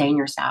to sustain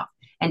yourself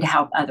and to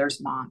help others,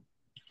 Mom.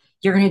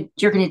 You're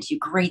gonna do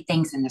great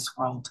things in this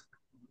world.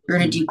 You're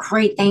gonna do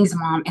great things,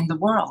 Mom, in the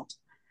world.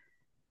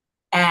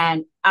 And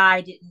And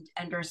I didn't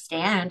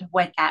understand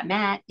what that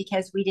meant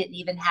because we didn't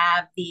even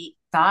have the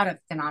thought of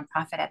the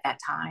nonprofit at that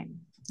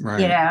time, you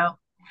Right. know?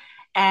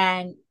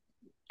 And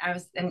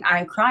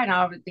I cried and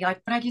I would be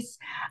like, but I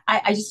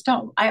just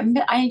don't,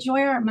 I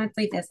enjoy our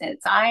monthly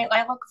visits.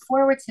 I look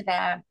forward to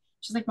them.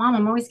 She's like, Mom,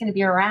 I'm always going to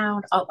be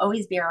around. I'll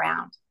always be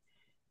around.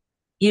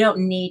 You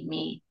don't need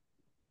me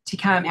to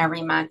come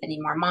every month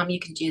anymore. Mom, you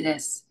can do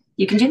this.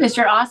 You can do this.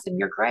 You're awesome.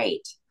 You're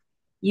great.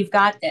 You've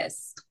got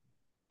this.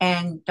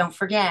 And don't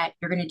forget,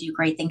 you're going to do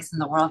great things in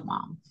the world,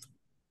 Mom.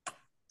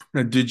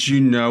 Now, did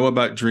you know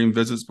about dream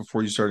visits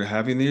before you started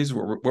having these?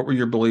 What were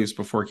your beliefs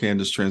before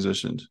Candace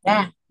transitioned?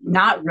 Yeah,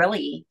 not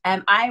really.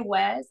 I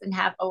was and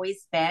have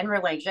always been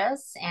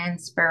religious and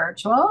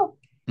spiritual,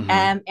 Hmm.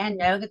 and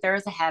know that there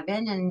is a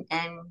heaven,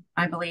 and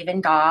I believe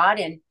in God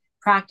and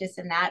practice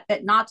in that,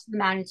 but not to the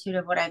magnitude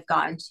of what I've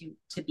gotten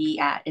to be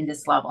at in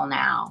this level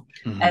now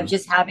of Hmm.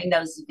 just having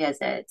those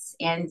visits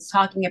and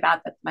talking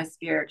about my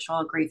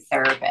spiritual grief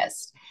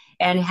therapist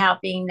and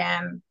helping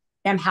them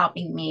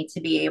helping me to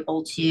be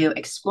able to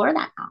explore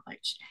that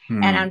knowledge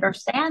and Hmm.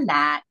 understand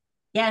that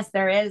yes,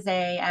 there is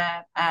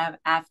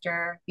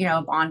after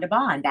bond to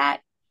bond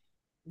that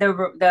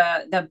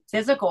the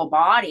physical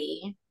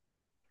body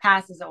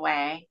passes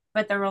away,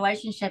 but the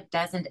relationship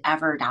doesn't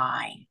ever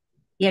die.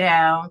 You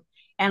know,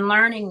 and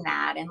learning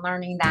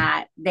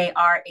that they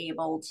are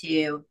able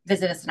to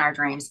visit us in our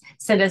dreams,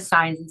 send us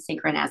signs and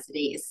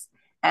synchronicities.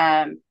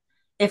 Um,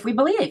 if we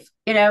believe,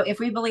 if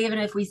we believe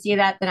and if we see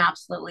that, then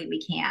absolutely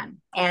we can.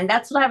 And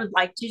that's what I would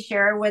like to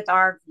share with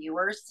our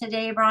viewers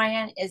today,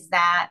 Brian, is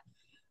that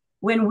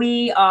when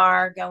we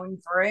are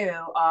going through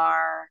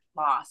our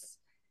loss,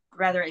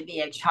 whether it be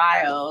a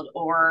child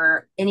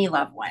or any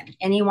loved one,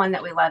 anyone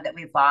that we love that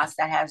we've lost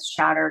that has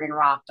shattered and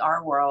rocked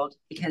our world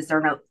because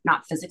they're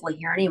not physically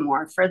here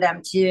anymore, for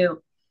them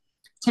to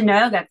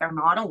know that they're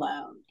not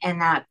alone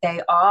and that they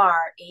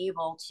are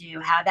able to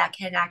have that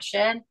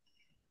connection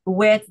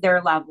with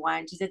their loved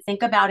one. Just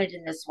think about it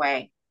in this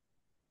way.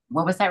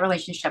 What was that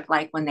relationship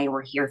like when they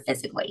were here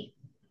physically?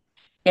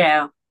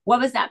 What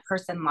was that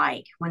person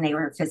like when they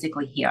were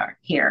physically here?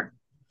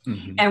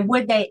 Hmm. And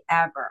would they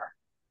ever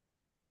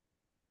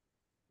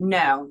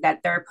know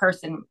that their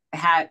person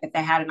had, if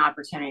they had an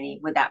opportunity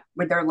with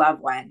their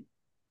loved one,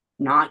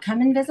 not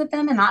come and visit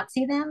them and not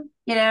see them?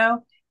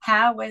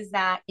 How was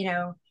that?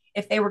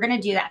 If they were going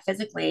to do that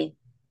physically,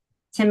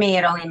 to me,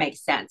 it only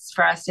makes sense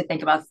for us to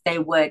think about they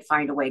would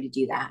find a way to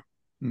do that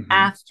Hmm.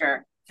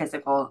 after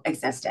physical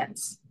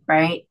existence,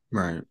 right?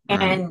 Right.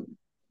 Right. And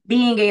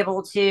being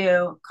able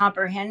to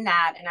comprehend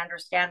that and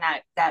understand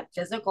that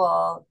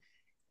physical,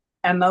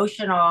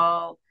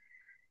 emotional,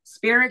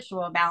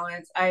 spiritual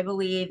balance, I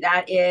believe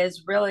that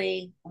is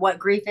really what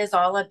grief is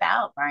all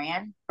about,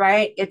 Brian,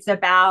 right? It's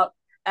about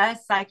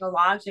us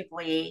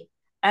psychologically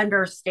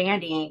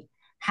understanding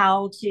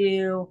how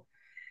to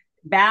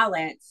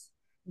balance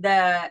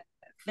the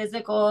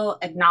physical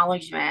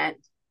acknowledgement,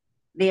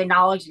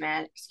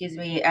 excuse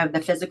me, of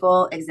the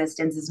physical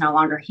existence is no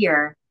longer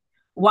here,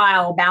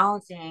 while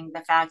balancing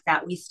the fact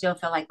that we still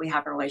feel like we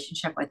have a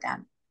relationship with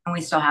them and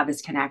we still have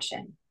this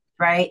connection,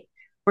 right?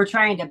 We're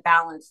trying to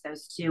balance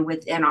those two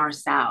within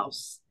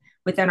ourselves,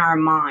 within our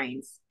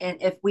minds.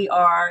 And if we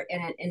are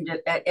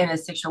in a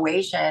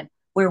situation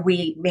where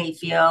we may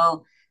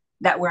feel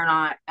that we're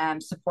not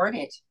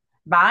supported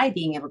by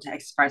being able to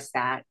express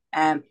that,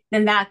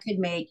 then that could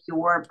make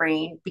your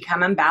brain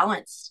become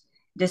unbalanced,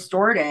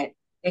 distorted.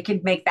 It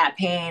could make that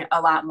pain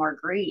a lot more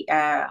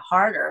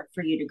harder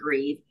for you to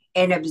grieve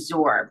and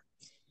absorb.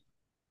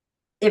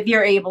 If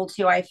you're able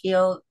to, I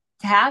feel,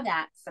 to have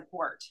that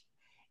support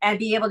and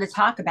be able to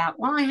talk about,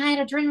 well, I had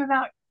a dream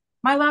about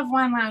my loved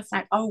one last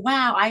night. Oh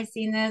wow, I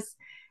seen this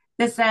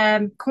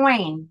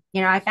coin.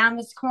 I found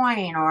this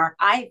coin, or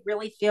I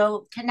really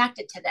feel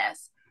connected to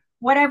this.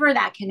 Whatever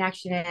that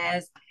connection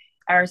is,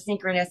 or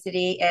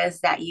synchronicity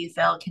is that you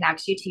feel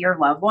connects you to your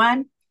loved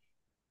one,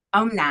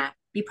 own that.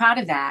 Be proud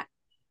of that.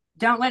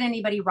 Don't let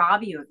anybody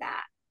rob you of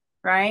that,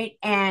 right?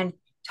 And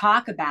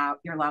talk about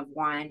your loved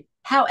one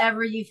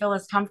however you feel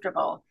is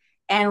comfortable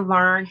and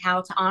learn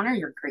how to honor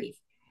your grief.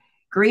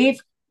 Grief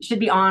should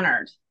be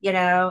honored,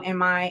 in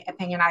my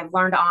opinion. I've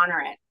learned to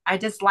honor it. I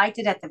disliked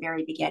it at the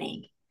very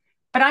beginning,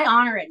 but I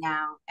honor it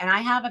now and I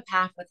have a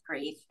pact with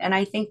grief. And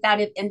I think that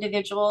if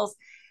individuals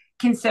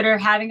consider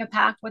having a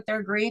pact with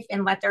their grief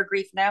and let their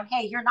grief know,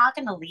 hey, you're not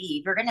going to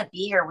leave, you're going to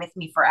be here with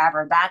me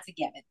forever, that's a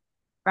given,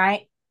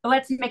 right? But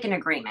let's make an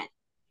agreement.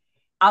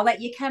 I'll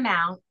let you come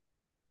out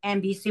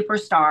and be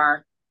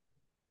superstar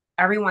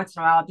every once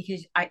in a while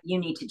because you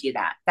need to do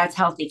that. That's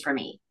healthy for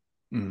me.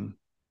 Hmm.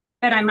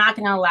 But I'm not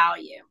going to allow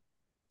you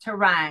to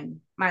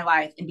run my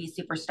life and be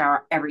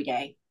superstar every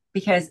day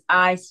because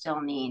I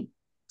still need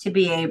to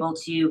be able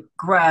to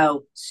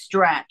grow,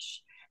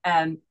 stretch,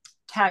 um,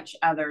 touch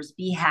others,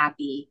 be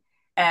happy,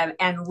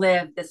 and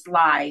live this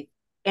life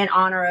in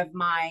honor of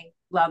my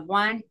loved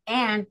one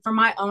and for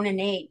my own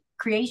innate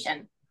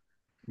creation.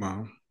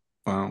 Wow.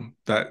 Wow.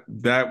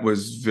 That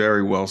was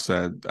very well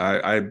said.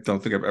 I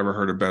don't think I've ever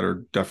heard a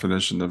better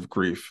definition of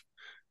grief.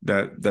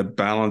 that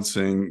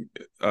balancing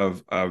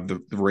of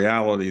the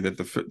reality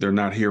that they're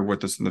not here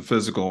with us in the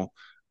physical,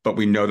 but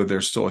we know that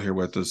they're still here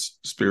with us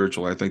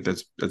spiritually. I think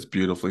that's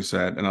beautifully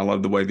said, and I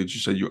love the way that you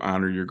said you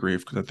honor your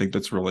grief, because I think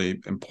that's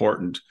really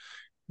important.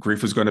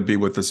 Grief is going to be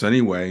with us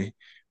anyway.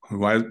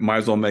 Might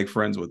as well make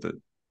friends with it.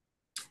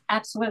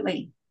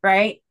 Absolutely.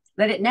 Right.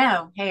 Let it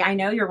know, hey, I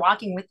know you're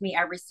walking with me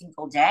every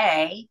single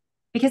day,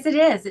 because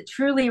it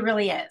truly,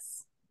 really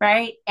is.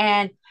 Right.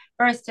 And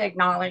for us to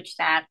acknowledge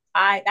that,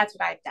 that's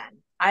what I've done.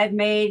 I've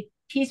made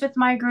peace with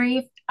my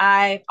grief.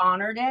 I've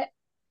honored it.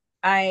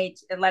 I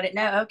let it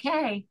know,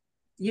 okay,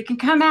 you can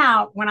come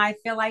out when I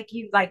feel like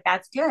you like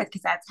that's good,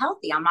 because that's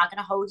healthy. I'm not going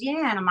to hold you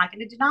in. I'm not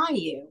going to deny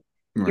you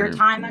your Right.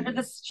 time under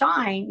the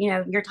shine,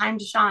 your time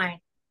to shine.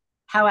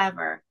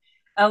 However,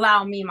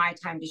 allow me my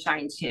time to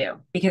shine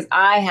too, because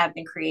I have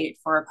been created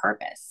for a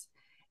purpose,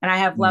 and I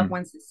have loved Mm.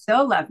 ones that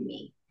still love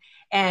me.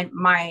 And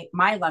my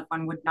loved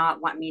one would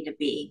not want me to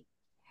be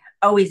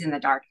always in the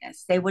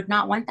darkness. They would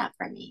not want that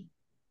for me.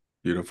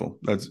 Beautiful.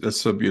 That's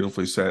so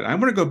beautifully said. I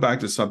want to go back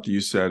to something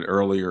you said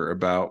earlier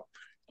about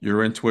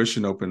your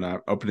intuition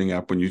opening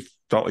up when you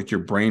felt like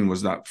your brain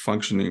was not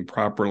functioning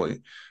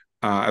properly.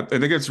 I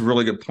think it's a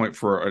really good point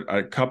for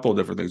a couple of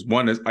different things.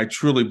 One is I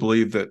truly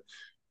believe that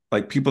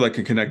like people that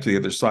can connect to the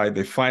other side,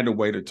 they find a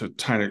way to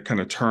kind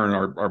of turn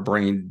our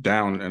brain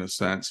down in a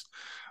sense.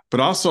 But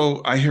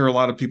also, I hear a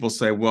lot of people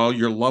say, well,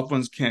 your loved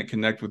ones can't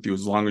connect with you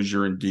as long as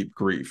you're in deep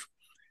grief.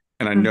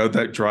 And I know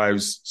that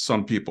drives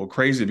some people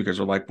crazy because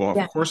they're like, well, of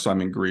Yeah, course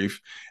I'm in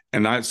grief.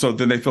 So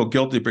then they feel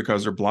guilty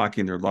because they're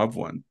blocking their loved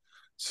one.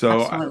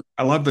 So absolutely.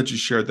 I love that you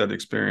shared that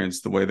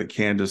experience, the way that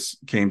Kandis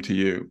came to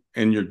you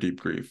in your deep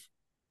grief.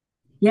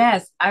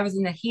 Yes, I was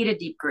in the heat of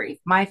deep grief.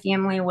 My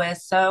family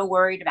was so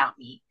worried about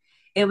me.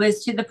 It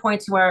was to the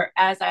point to where,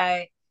 as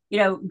I,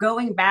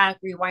 going back,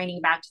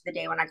 rewinding back to the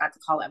day when I got the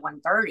call at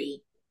 1:30,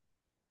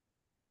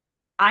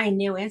 I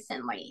knew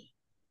instantly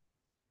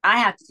I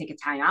have to take a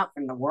time out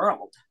from the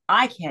world.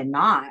 I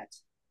cannot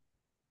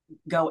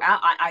go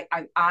out.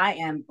 I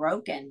am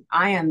broken.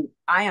 I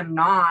am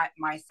not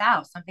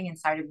myself. Something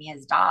inside of me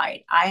has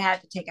died. I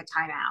had to take a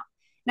time out.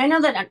 And I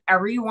know that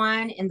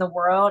everyone in the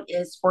world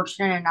is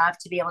fortunate enough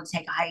to be able to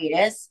take a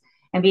hiatus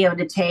and be able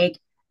to take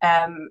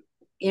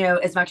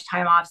as much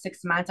time off.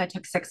 6 months. I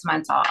took 6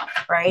 months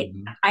off, right?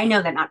 Mhm. I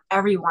know that not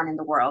everyone in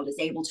the world is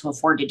able to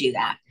afford to do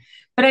that.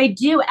 But I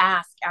do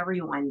ask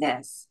everyone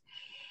this: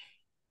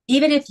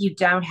 even if you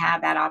don't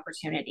have that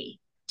opportunity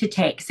to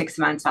take 6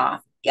 months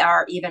off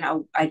or even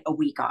a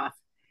week off,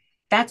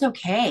 that's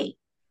okay.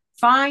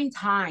 Find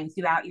time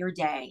throughout your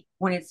day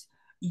when it's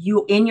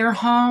you in your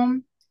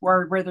home,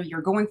 or whether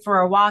you're going for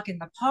a walk in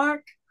the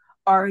park,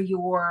 or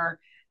you're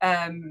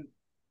um,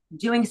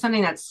 doing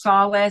something that's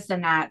solace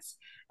and that's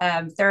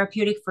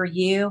therapeutic for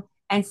you,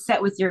 and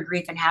sit with your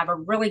grief and have a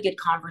really good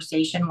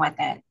conversation with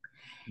it,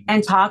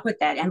 and talk with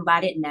it and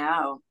let it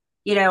know,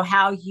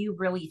 how you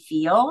really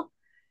feel.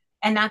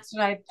 And that's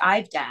what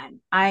I've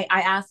done. I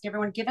ask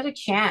everyone, give it a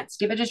chance,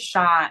 give it a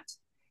shot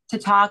to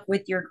talk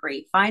with your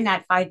grief. Find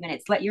that 5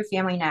 minutes. Let your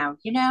family know,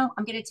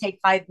 I'm going to take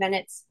 5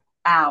 minutes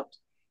out.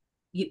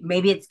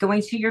 Maybe it's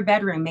going to your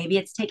bedroom. Maybe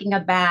it's taking a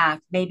bath.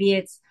 Maybe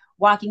it's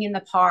walking in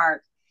the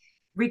park.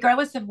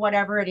 Regardless of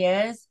whatever it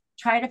is,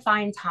 try to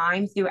find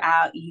time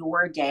throughout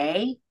your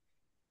day,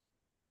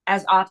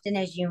 as often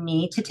as you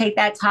need to take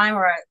that time,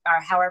 or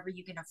however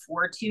you can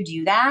afford to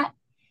do that,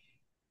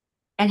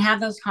 and have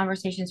those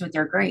conversations with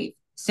your grief,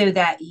 so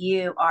that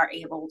you are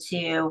able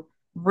to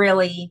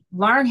really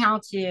learn how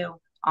to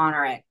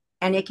honor it.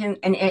 And it can,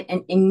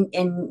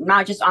 and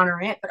not just honor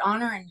it, but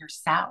honoring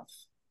yourself.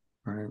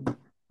 Right.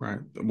 Right.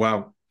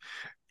 Wow.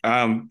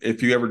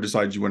 If you ever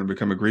decide you want to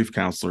become a grief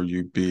counselor,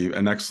 you'd be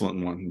an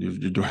excellent one.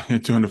 You're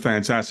doing a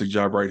fantastic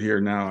job right here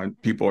now, and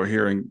people are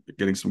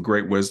getting some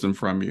great wisdom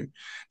from you.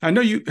 I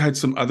know you had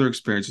some other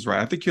experiences,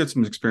 right? I think you had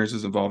some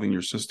experiences involving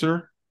your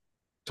sister,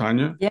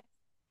 Tanya. Yeah.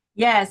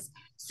 Yes.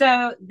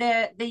 So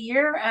the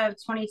year of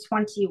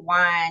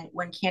 2021,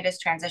 when Kandis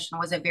transitioned,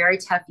 was a very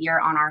tough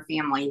year on our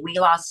family. We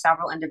lost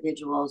several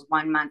individuals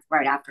 1 month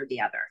right after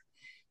the other.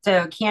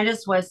 So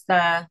Kandis was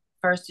the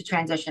first to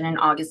transition in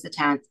August the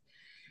 10th.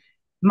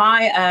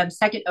 My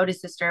second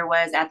oldest sister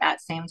was at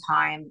that same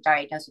time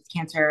diagnosed with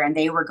cancer, and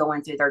they were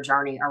going through their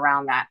journey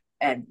around that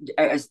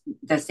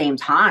the same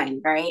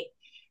time, right?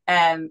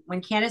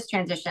 When Kandis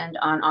transitioned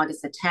on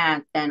August the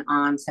 10th, then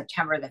on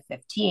September the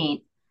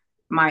 15th,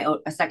 my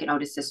second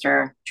oldest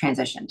sister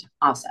transitioned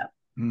also.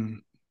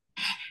 Mm.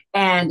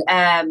 And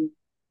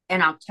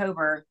in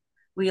October,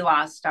 we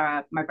lost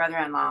my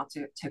brother-in-law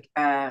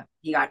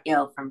he got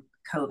ill from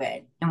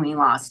COVID, and we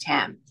lost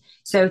him.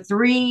 So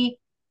three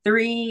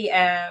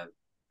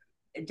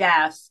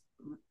deaths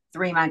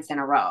 3 months in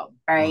a row,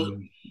 right? Wow.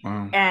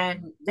 Wow.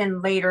 And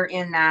then later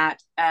in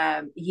that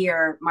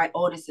year, my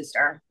oldest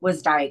sister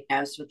was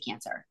diagnosed with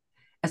cancer,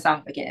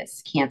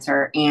 esophagus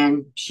cancer,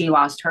 and she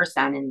lost her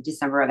son in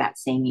December of that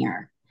same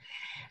year.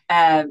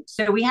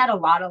 So we had a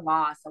lot of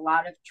loss, a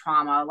lot of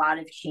trauma, a lot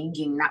of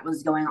changing that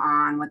was going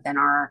on within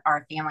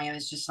our family. It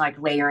was just like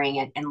layering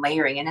it and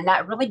layering it. And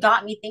that really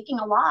got me thinking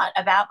a lot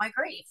about my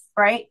grief,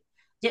 right?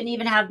 Didn't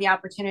even have the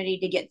opportunity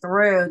to get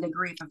through the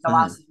grief of the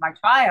loss Sure. of my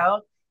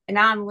child. And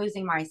now I'm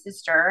losing my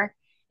sister.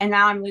 And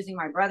now I'm losing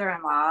my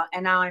brother-in-law.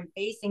 And now I'm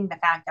facing the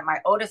fact that my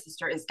oldest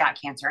sister has got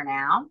cancer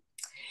now.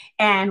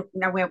 And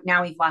now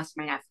we've lost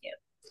my nephew.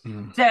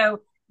 Mm.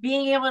 So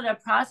being able to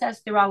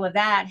process through all of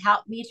that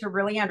helped me to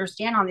really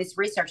understand on this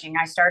researching.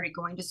 I started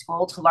going to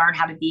school to learn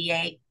how to be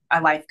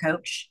a life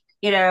coach,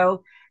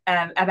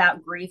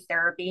 about grief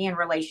therapy and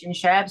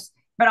relationships,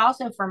 but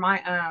also for my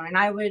own. And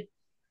I would,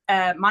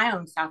 my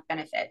own self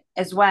benefit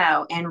as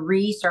well, and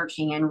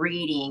researching and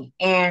reading.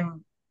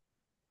 And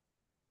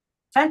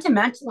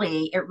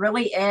fundamentally, it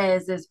really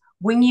is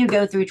when you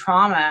go through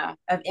trauma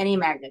of any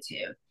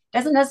magnitude,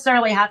 doesn't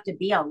necessarily have to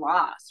be a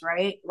loss,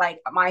 right? Like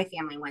my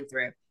family went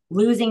through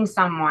losing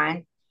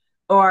someone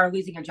or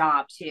losing a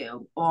job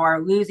too,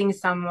 or losing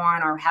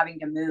someone or having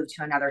to move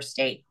to another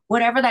state.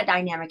 Whatever that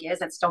dynamic is,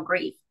 that's still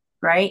grief,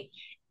 right?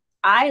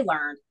 I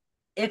learned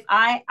if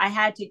I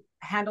had to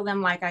handle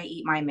them like I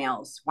eat my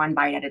meals, one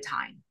bite at a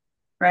time,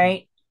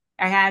 right?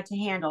 I had to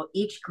handle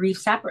each grief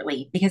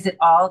separately because it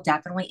all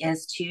definitely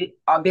is two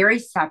very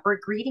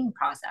separate grieving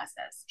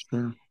processes,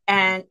 Sure.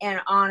 and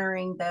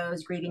honoring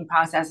those grieving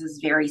processes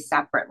very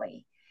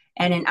separately,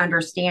 and in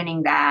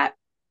understanding that,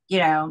 you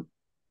know,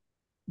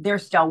 they're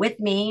still with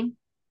me,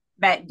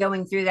 but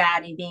going through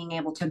that and being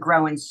able to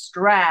grow and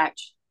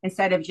stretch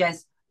instead of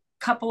just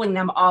coupling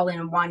them all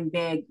in one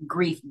big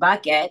grief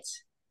bucket,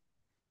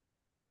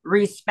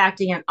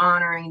 respecting and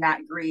honoring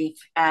that grief.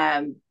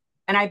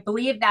 And I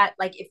believe that,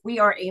 like, if we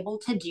are able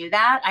to do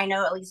that, I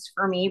know at least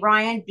for me,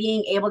 Brian,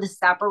 being able to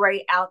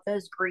separate out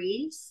those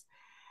griefs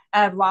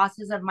of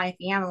losses of my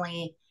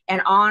family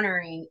and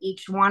honoring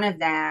each one of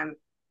them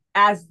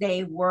as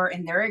they were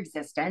in their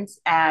existence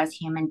as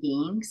human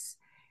beings,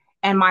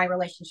 and my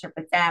relationship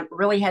with them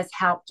really has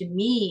helped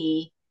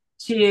me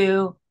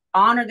to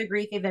honor the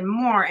grief even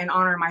more and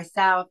honor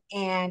myself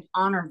and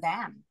honor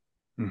them.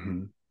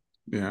 Hmm.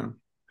 Yeah,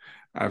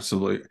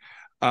 absolutely.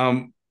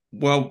 Um,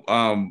 well,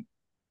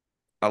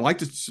 I'd like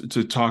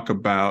to talk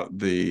about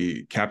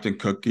the Captain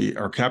Cookie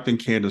or Captain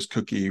Candace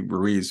Cookie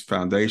Ruiz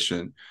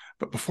Foundation.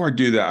 But before I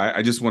do that,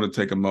 I just want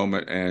to take a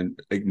moment and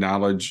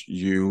acknowledge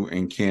you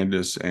and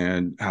Candace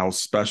and how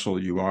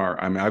special you are.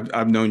 I mean,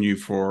 I've known you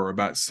for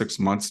about 6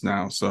 months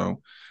now,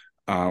 so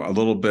a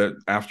little bit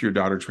after your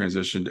daughter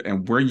transitioned,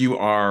 and where you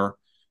are,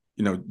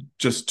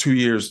 just 2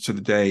 years to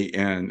the day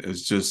in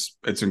is just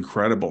it's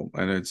incredible,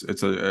 and it's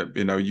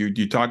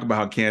you talk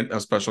about how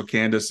special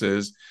Candace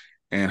is,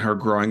 and her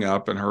growing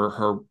up and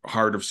her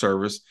heart of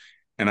service,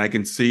 and I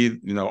can see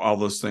all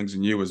those things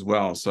in you as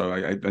well. So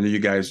I know you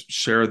guys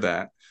share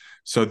that.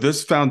 So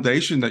this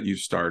foundation that you've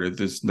started,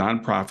 this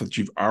nonprofit,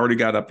 you've already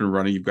got up and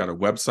running. You've got a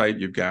website,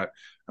 you've got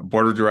a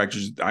board of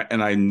directors,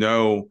 and I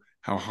know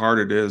how hard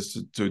it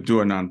is to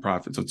do a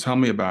nonprofit. So tell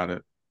me about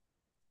it.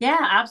 Yeah,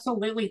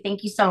 absolutely.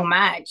 Thank you so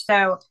much.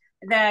 So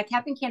the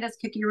Captain Candace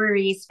Cookie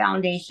Ruiz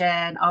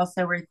Foundation,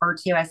 also referred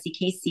to as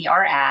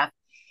CKCRF,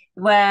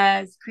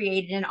 was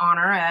created in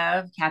honor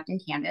of Captain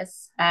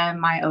Candace,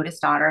 my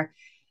oldest daughter.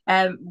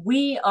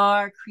 We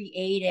are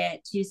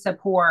created to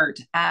support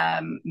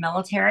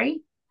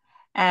military,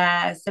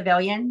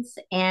 civilians,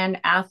 and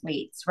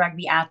athletes,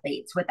 rugby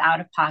athletes, with out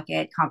of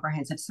pocket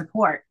comprehensive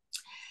support.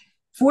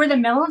 For the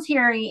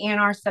military and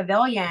our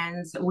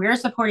civilians, we're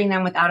supporting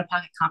them with out of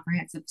pocket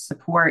comprehensive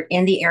support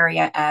in the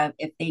area of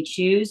if they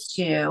choose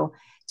to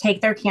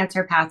take their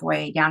cancer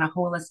pathway down a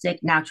holistic,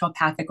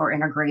 naturopathic, or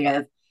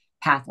integrative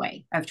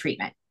pathway of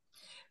treatment.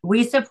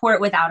 We support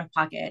with out of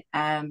pocket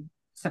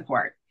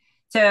support.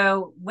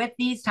 So, with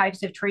these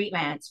types of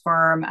treatments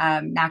for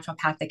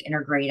naturopathic,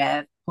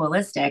 integrative,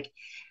 holistic,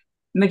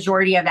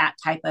 majority of that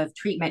type of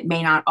treatment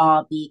may not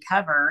all be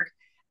covered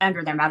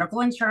under their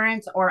medical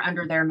insurance or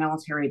under their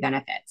military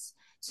benefits.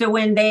 So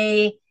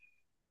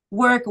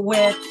work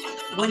with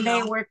when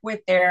they work with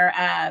their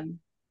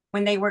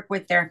when they work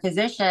with their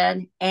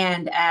physician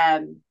and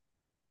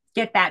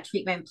get that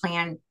treatment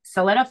plan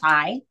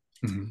solidified,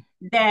 Mhm.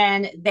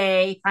 then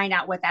they find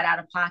out what that out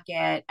of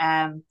pocket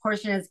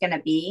portion is going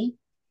to be,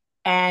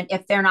 and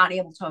if they're not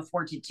able to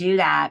afford to do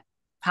that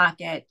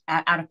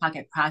out of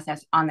pocket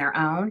process on their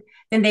own,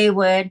 then they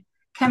would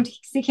come to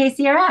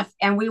CKCRF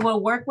and we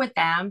will work with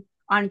them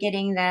on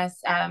getting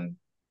this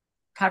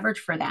coverage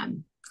for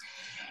them.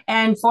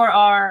 And for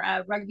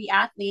our rugby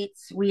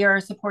athletes, we are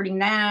supporting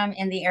them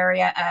in the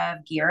area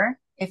of gear,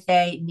 if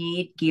they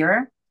need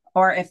gear,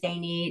 or if they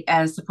need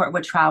support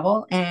with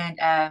travel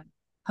and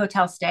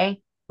hotel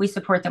stay. We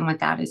support them with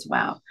that as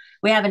well.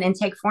 We have an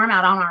intake form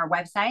out on our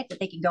website that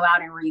they can go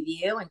out and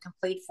review and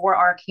complete for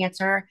our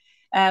cancer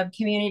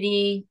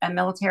community,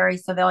 military,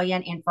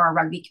 civilian, and for our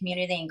rugby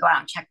community. They can go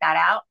out and check that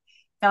out,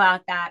 fill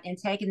out that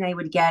intake, and they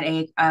would get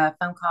a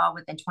phone call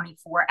within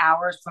 24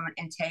 hours from an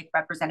intake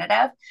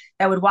representative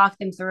that would walk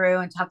them through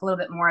and talk a little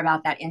bit more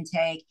about that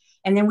intake.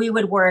 And then we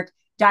would work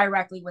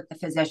directly with the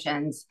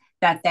physicians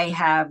that they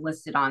have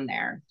listed on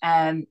there.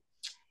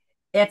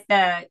 If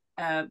the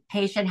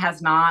patient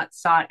has not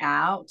sought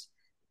out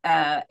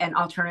an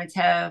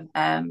alternative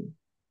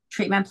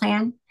treatment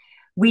plan,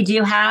 we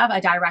do have a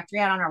directory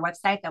out on our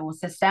website that will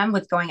assist them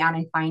with going out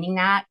and finding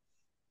that,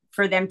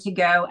 for them to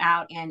go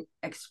out and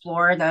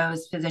explore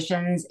those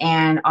physicians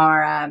and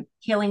our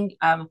healing,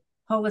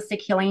 holistic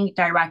healing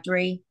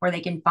directory, where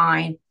they can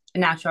find a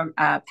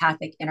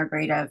naturopathic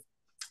integrative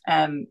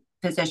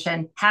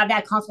physician, have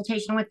that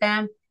consultation with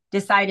them,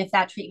 decide if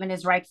that treatment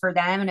is right for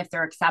them and if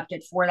they're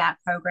accepted for that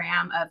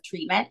program of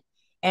treatment.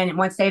 And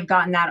once they've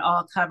gotten that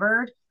all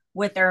covered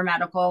with their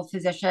medical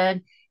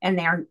physician and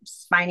they're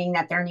finding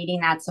that they're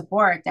needing that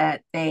support,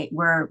 that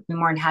we're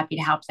more than happy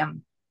to help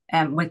them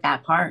with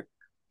that part.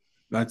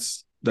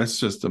 That's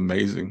just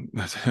amazing.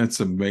 That's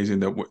amazing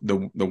that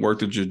the work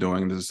that you're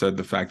doing. And as I said,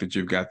 the fact that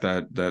you've got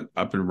that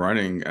up and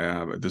running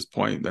at this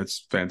point,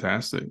 that's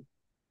fantastic.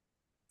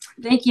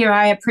 Thank you.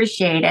 I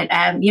appreciate it.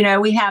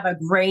 We have a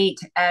great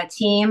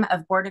team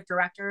of board of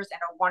directors and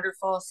a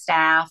wonderful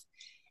staff,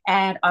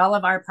 and all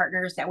of our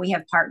partners that we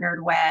have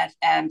partnered with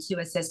to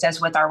assist us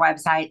with our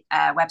website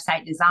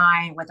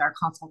design, with our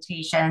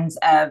consultations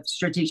of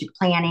strategic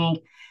planning.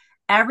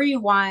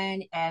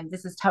 Everyone, and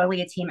this is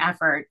totally a team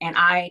effort. And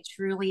I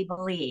truly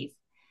believe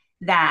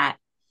that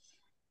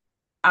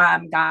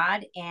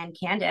God and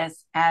Kandis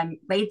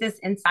laid this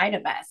inside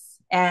of us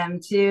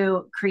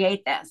to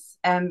create this,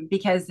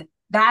 because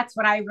that's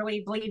what I really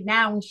believe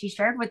now. When she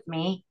shared with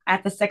me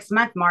at the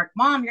 6-month mark,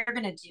 Mom, you're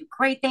going to do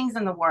great things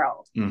in the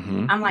world.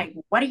 Mm-hmm. I'm like,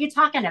 what are you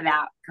talking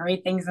about?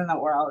 Great things in the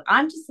world.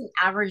 I'm just an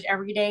average,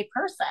 everyday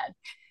person.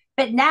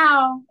 But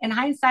now, in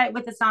hindsight,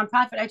 with this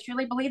nonprofit, I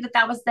truly believe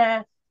that was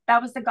the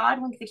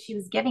God wink that she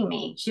was giving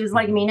me. She was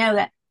letting me know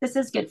that this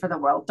is good for the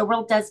world. The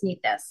world does need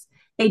this.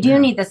 They do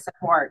need this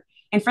support.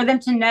 And for them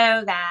to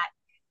know that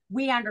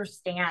we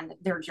understand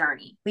their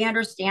journey. We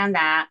understand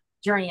that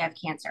journey of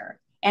cancer.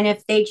 And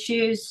if they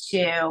choose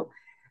to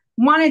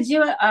want to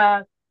do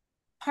a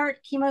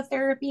part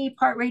chemotherapy,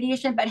 part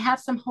radiation, but have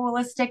some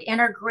holistic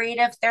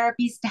integrative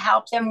therapies to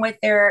help them with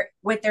their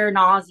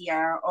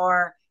nausea,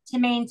 or to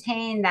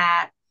maintain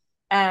that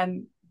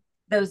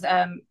those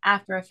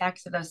after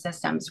effects of those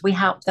systems, we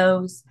help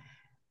those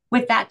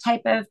with that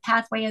type of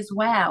pathway as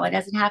well. It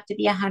doesn't have to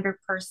be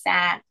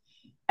 100%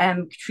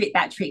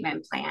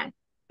 treatment plan,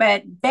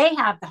 but they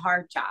have the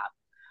hard job.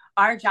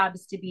 Our job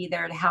is to be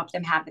there to help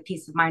them have the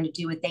peace of mind to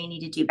do what they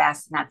need to do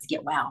best, and that's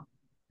get well.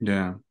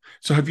 Yeah.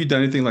 So have you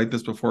done anything like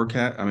this before,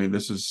 Kat? I mean,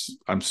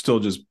 I'm still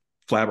just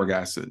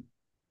flabbergasted.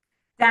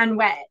 Done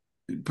what?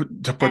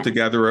 Put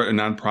together a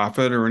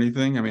nonprofit or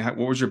anything? I mean, what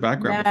was your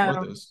background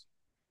before this?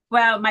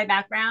 Well, my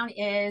background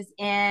is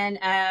in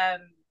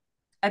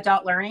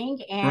adult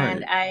learning,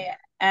 and I,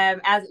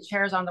 as it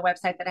shares on the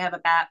website, that I have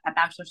a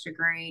bachelor's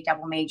degree,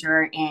 double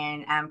major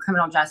in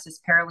criminal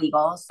justice,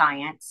 paralegal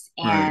science,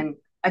 and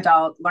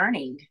adult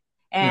learning,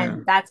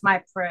 and that's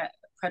my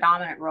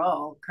predominant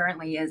role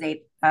currently as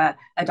a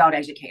adult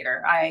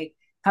educator. I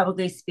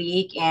publicly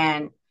speak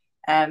and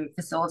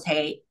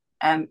facilitate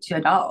to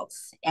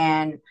adults,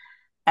 and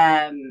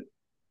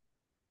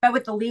but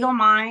with the legal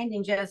mind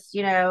and just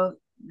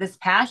this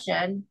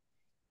passion,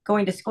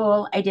 going to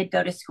school, I did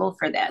go to school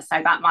for this.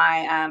 I got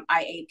my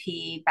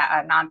IAP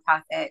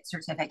nonprofit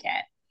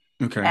certificate.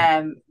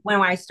 Okay. When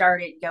I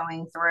started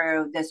going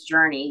through this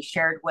journey,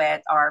 shared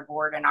with our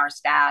board and our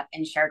staff,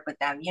 and shared with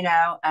them,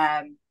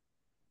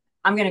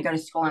 I'm going to go to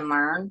school and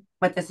learn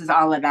what this is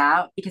all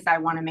about, because I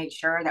want to make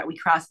sure that we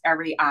cross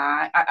every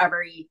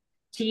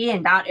T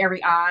and dot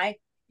every I.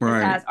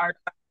 This has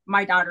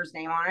my daughter's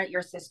name on it,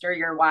 your sister,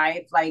 your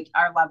wife, like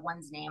our loved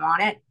one's name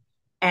on it.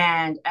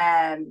 And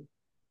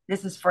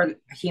this is for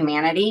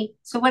humanity.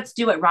 So let's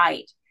do it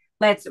right.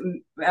 Let's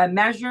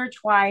measure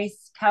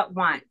twice, cut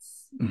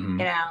once,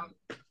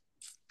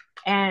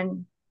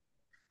 and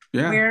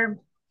we're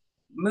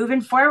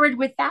moving forward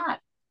with that.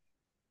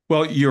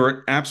 Well, you're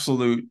an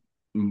absolute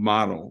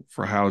model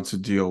for how to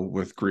deal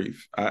with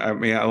grief. I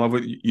mean, I love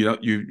what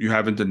you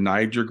haven't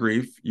denied your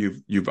grief.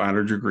 You've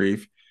honored your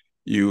grief.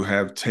 You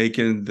have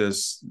taken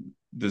this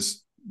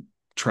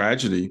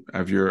tragedy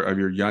of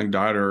your young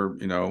daughter,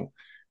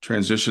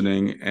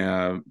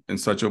 transitioning in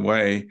such a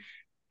way,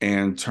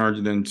 and turned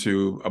it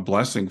into a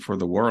blessing for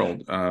the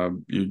world.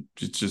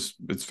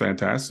 It's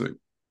fantastic.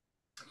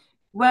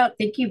 Well,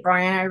 thank you,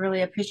 Brian. I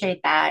really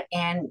appreciate that.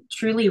 And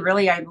truly,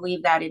 really, I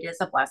believe that it is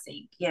a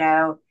blessing.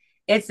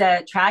 It's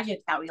a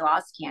tragic that we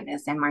lost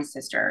Kandis and my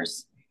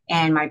sisters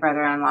and my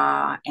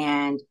brother-in-law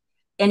and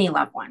any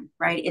loved one,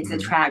 right? It's a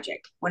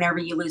tragic whenever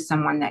you lose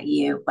someone that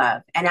you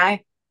love. And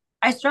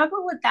I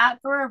struggled with that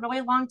for a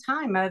really long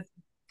time, of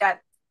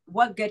that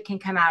what good can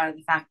come out of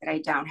the fact that I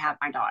don't have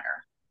my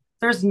daughter.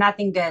 There's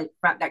nothing good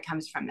that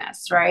comes from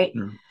this, right?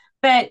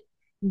 But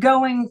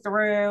going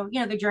through,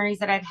 the journeys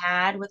that I've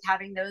had with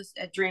having those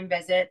dream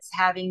visits,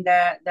 having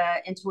the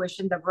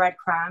intuition, the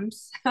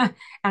breadcrumbs, and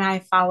I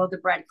follow the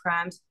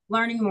breadcrumbs,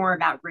 learning more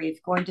about grief,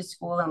 going to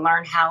school and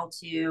learn how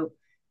to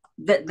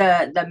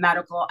the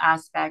medical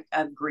aspect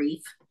of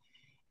grief,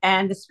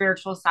 and the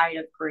spiritual side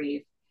of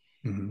grief,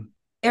 Mm-hmm.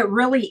 it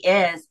really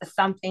is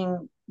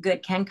something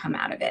good can come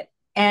out of it.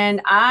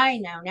 And I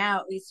know now,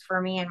 at least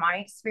for me in my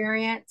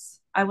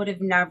experience, I would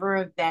have never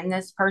have been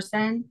this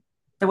person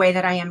the way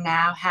that I am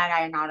now had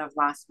I not have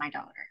lost my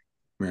daughter.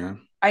 Yeah.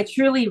 I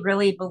truly,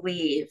 really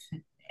believe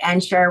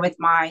and share with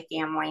my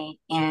family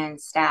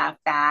and staff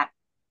that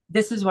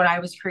this is what I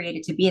was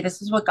created to be.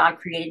 This is what God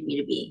created me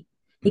to be.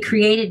 He Mm-hmm.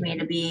 created me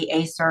to be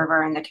a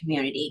server in the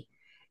community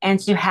and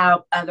to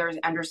help others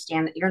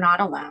understand that you're not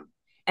alone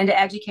and to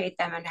educate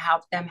them and to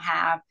help them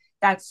have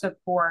that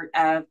support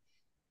of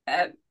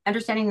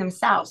understanding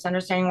themselves,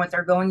 understanding what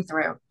they're going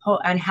through,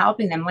 and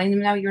helping them, letting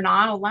them know you're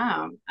not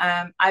alone.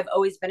 I've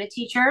always been a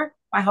teacher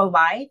my whole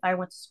life. I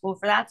went to school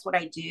for that. It's what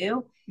I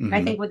do. And I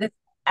Mm-hmm. think with this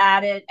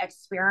added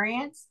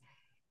experience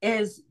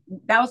is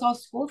that was all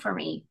school for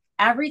me.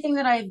 Everything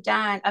that I've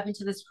done up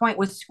until this point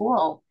was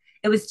school.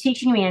 It was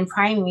teaching me and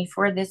priming me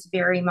for this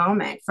very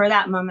moment, for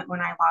that moment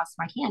when I lost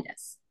my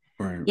Kandis,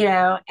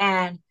 Right.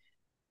 and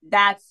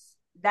that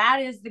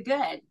is the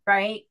good,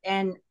 right?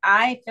 And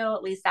I feel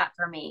at least that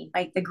for me,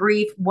 like the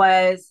grief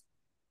was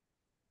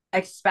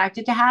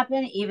expected to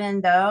happen,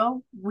 even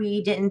though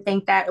we didn't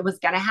think that it was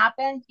going to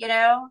happen,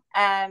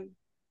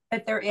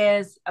 but there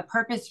is a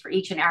purpose for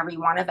each and every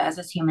one of us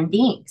as human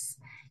beings.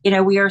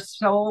 We are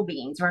soul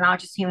beings. We're not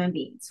just human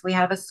beings. We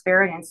have a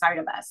spirit inside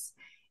of us,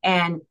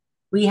 and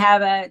we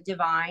have a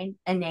divine,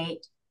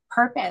 innate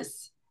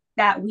purpose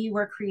that we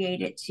were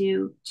created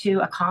to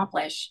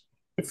accomplish.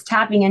 It's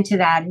tapping into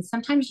that, and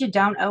sometimes you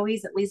don't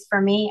always. At least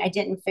for me, I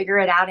didn't figure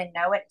it out and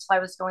know it until I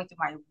was going through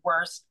my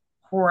worst,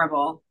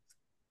 horrible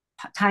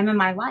time in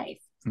my life.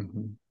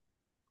 Mm-hmm.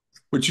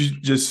 What you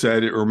just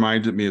said, it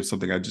reminded me of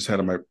something I just had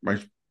on my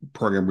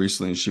program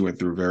recently, and she went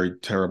through a very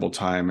terrible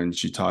time, and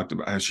she talked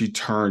about how she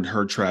turned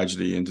her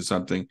tragedy into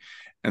something.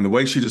 And the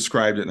way she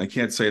described it, and I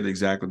can't say it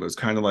exactly, but it's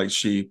kind of like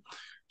she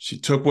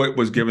took what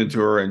was given to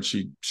her and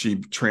she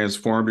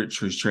transformed it,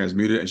 she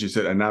transmuted it, and she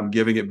said, and I'm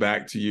giving it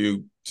back to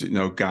you,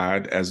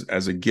 God,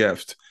 as a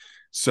gift.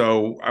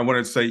 So I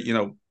want to say,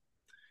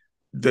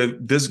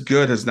 this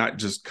good has not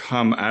just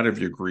come out of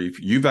your grief.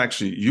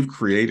 You've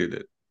created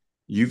it.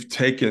 You've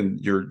taken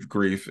your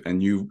grief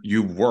and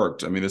you've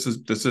worked. I mean, this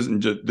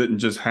isn't just didn't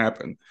just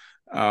happen.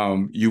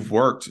 You've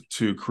worked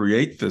to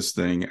create this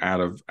thing out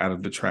of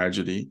the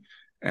tragedy,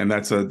 and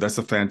that's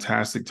a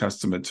fantastic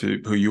testament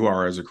to who you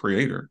are as a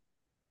creator.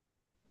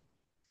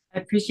 I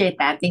appreciate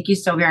that. Thank you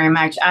so very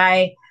much.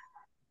 I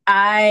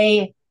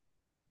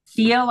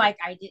feel like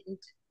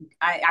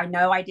I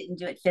know I didn't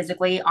do it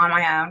physically on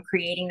my own,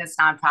 creating this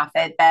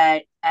nonprofit,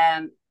 but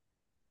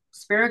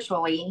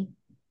spiritually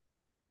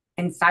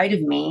inside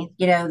of me,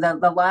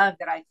 the love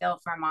that I feel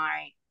for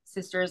my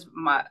sisters,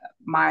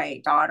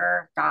 my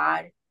daughter,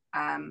 God,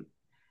 um,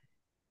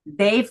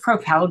 they've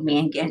propelled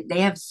me and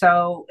they have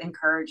so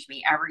encouraged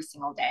me every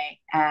single day.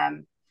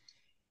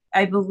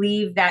 I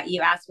believe that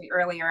you asked me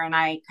earlier, and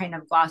I kind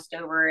of glossed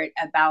over it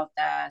about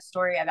the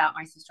story about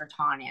my sister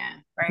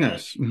Tanya, right?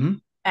 Yes. Mm-hmm.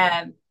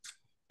 Um,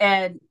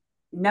 and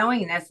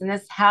knowing this, and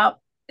this help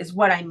is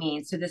what I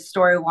mean. So this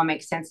story will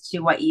make sense to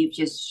what you've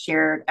just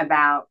shared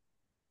about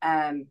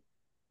um,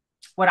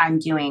 what I'm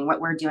doing,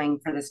 what we're doing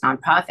for this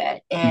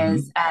nonprofit Mm-hmm.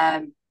 is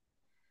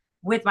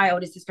with my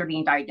oldest sister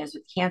being diagnosed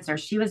with cancer,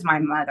 she was my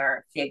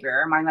mother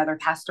figure. My mother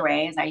passed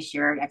away, as I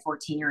shared, at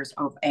 14 years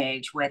of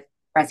age with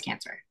breast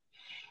cancer.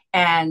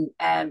 And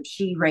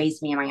she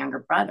raised me and my younger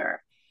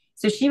brother.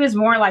 So she was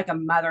more like a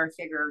mother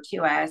figure to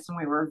us, and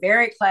we were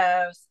very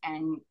close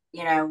and,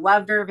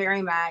 loved her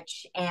very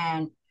much.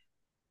 And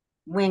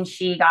when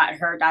she got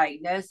her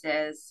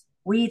diagnosis,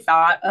 we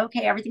thought,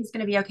 okay, everything's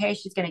going to be okay.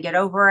 She's going to get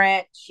over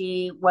it.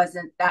 She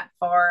wasn't that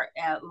far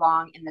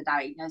along in the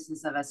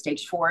diagnosis of a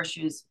stage 4.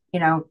 She was,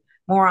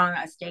 more on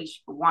a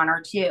stage 1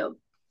 or 2.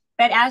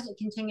 But as it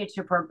continued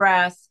to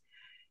progress,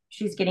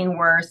 she's getting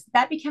worse.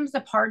 That becomes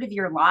a part of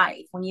your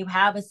life when you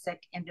have a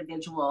sick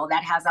individual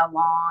that has a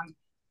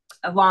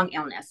long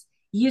illness.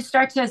 You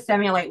start to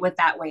assimilate with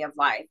that way of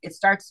life. It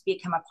starts to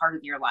become a part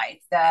of your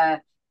life.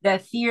 The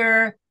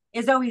fear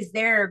is always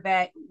there,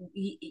 but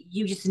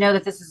you just know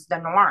that this is the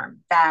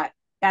norm, that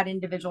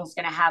individual is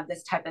going to have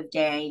this type of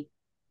day,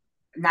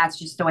 and that's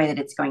just the way that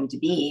it's going to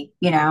be.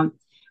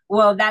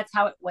 Well, that's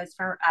how it was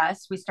for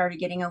us. We started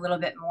getting a little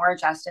bit more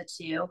adjusted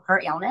to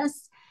her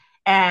illness,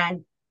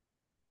 and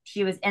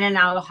she was in and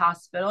out of the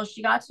hospital.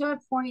 She got to a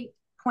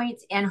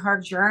point in her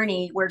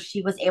journey where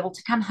she was able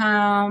to come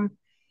home.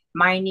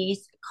 My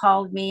niece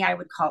called me. I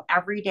would call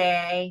every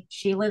day.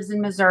 She lives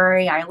in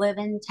Missouri. I live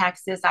in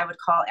Texas. I would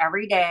call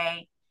every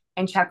day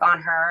and check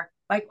on her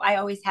like I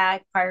always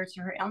had prior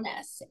to her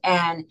illness.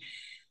 And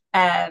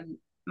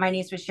my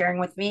niece was sharing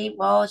with me,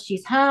 well,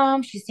 she's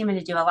home. She's seeming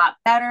to do a lot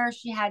better.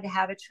 She had to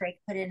have a trach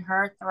put in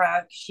her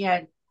throat. She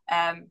had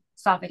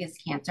esophagus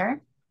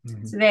cancer.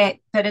 Mm-hmm. So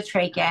they put a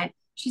trach in.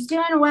 She's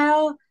doing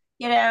well.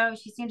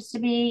 She seems to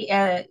be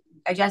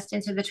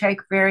adjusting to the trach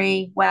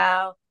very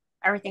well.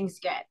 Everything's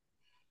good.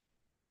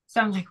 So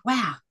I'm like,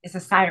 wow, it's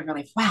a sigh of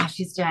relief. Wow,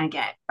 she's doing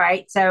good.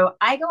 Right. So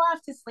I go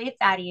off to sleep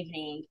that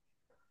evening.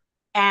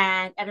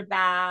 And at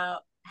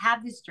about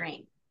have this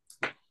dream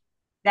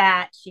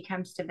that she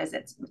comes to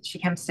visit. She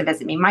comes to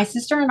visit me. My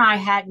sister and I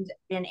hadn't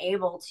been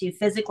able to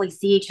physically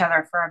see each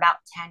other for about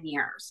 10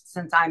 years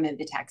since I moved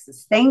to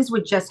Texas. Things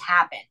would just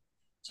happen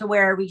to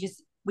where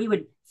we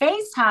would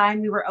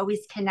FaceTime. We were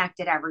always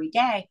connected every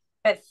day,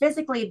 but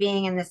physically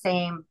being in the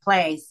same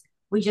place,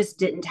 we just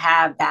didn't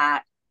have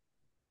that.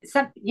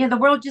 The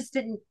world just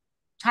didn't,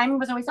 timing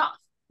was always off,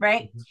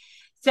 right? Mm-hmm.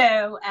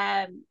 So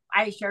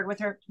I shared with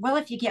her, well,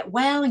 if you get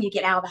well and you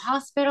get out of the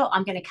hospital,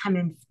 I'm going to come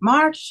in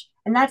March.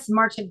 And that's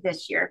March of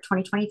this year,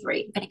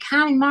 2023. I'm going to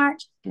come in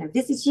March, I'm going to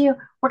visit you.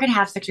 We're going to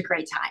have such a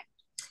great time.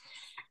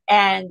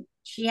 And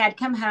she had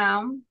come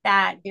home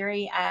that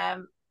very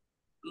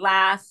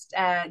last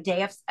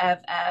day of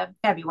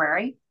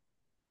February.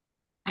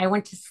 I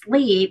went to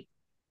sleep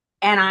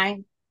and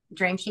I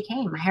dreamed she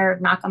came. I heard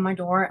a knock on my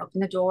door,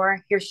 open the door.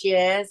 Here she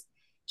is.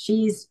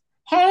 She's,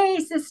 hey,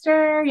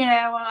 sister,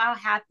 all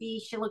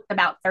happy. She looked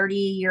about 30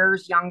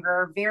 years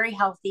younger, very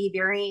healthy,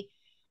 very,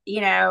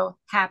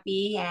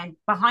 happy. And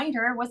behind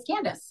her was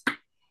Kandis.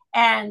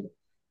 And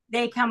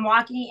they come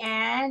walking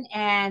in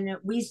and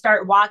we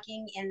start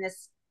walking in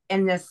this,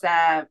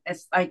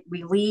 it's like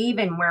we leave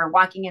and we're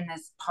walking in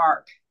this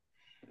park.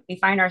 We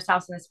find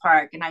ourselves in this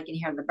park and I can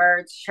hear the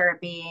birds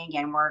chirping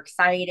and we're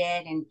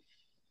excited. And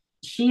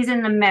she's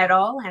in the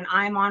middle and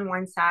I'm on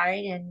one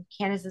side and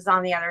Kandis is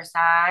on the other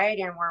side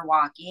and we're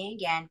walking.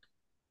 And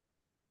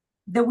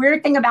the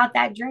weird thing about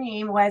that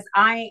dream was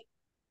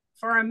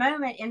for a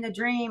moment in the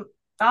dream,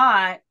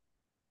 thought,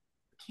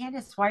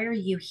 Kandis, why are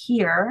you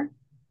here?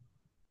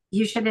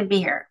 You shouldn't be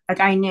here. Like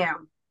I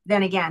knew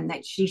then again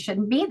that she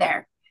shouldn't be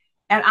there.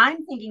 And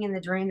I'm thinking in the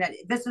dream that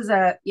this is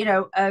a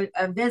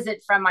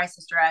visit from my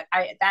sister. At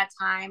that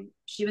time,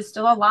 she was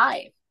still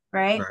alive,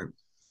 right?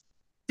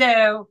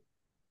 So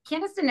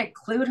Kandis didn't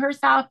include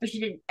herself, but she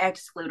didn't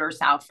exclude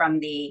herself from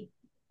the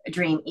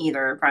dream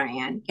either,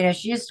 Brian.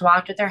 She just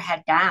walked with her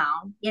head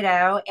down,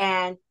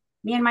 and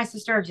me and my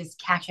sister are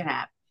just catching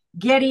up.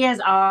 Giddy as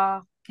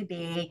all could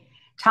be,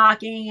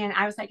 talking. And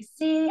I was like,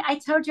 see, I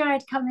told you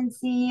I'd come and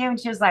see you. And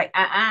she was like,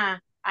 I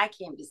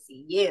came to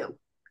see you.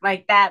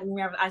 Like that. And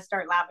I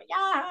started laughing.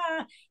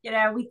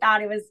 Yeah. We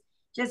thought it was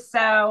just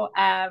so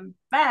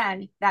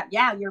fun that,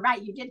 yeah, you're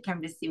right. You did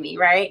come to see me,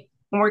 right?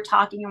 And we're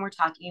talking and we're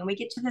talking. And we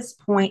get to this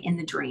point in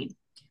the dream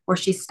where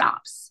she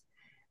stops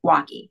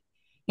walking.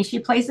 And she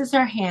places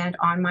her hand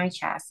on my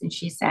chest and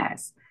she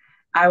says,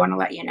 I want to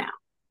let you know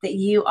that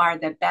you are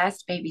the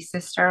best baby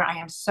sister. I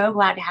am so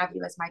glad to have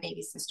you as my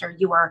baby sister.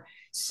 You are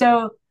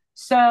so,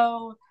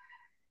 so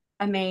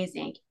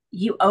amazing.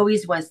 You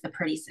always was the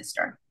pretty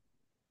sister.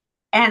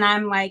 And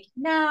I'm like,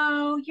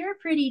 no, you're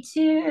pretty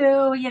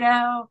too.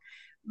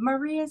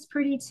 Maria's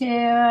pretty too.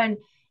 And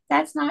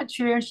that's not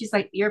true. And she's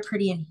like, you're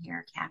pretty in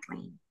here,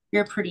 Kathleen.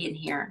 You're pretty in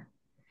here.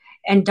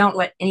 And don't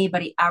let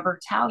anybody ever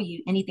tell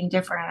you anything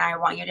different. And I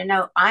want you to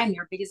know I'm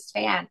your biggest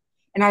fan.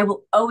 And I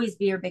will always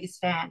be your biggest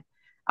fan.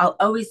 I'll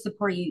always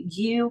support you.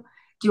 You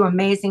do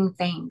amazing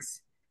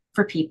things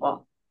for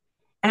people.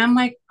 And I'm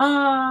like,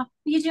 oh,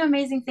 you do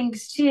amazing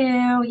things too,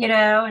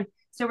 And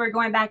so we're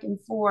going back and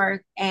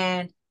forth.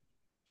 And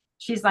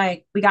she's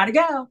like, we got to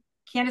go.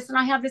 Kandis and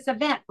I have this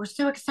event. We're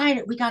so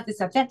excited. We got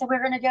this event that we're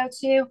going to go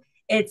to.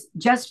 It's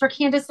just for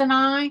Kandis and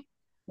I.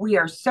 We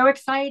are so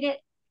excited.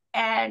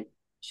 And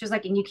she was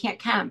like, and you can't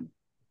come.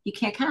 You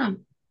can't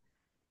come.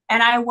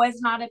 And I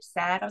was not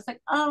upset. I was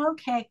like, oh,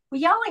 okay. Well,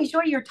 y'all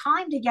enjoy your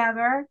time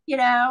together,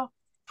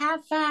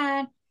 have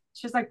fun.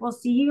 She was like, we'll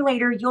see you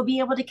later. You'll be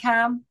able to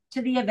come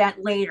to the event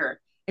later.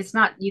 It's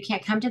not, you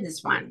can't come to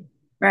this one.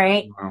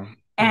 Right. Wow.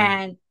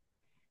 And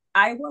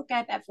I woke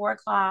up at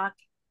 4:00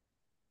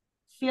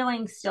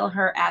 feeling still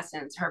her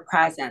essence, her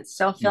presence,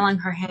 still feeling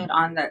her hand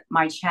on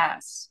my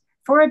chest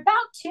for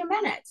about 2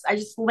 minutes. I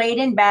just laid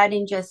in bed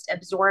and just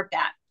absorbed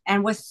that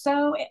and was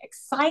so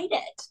excited.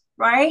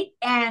 Right.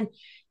 And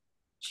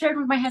shared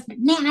with my husband,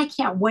 man, I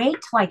can't wait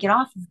till I get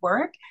off of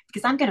work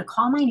because I'm going to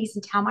call my niece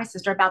and tell my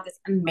sister about this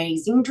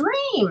amazing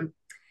dream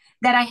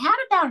that I had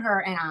about her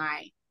and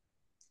I.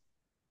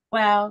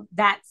 Well,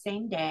 that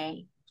same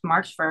day,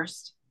 March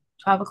 1st,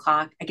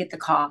 12:00, I get the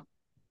call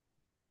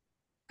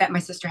that my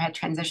sister had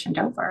transitioned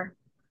over.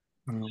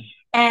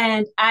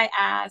 And I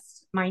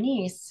asked my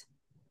niece,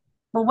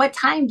 well, what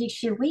time did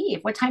she leave?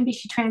 What time did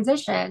she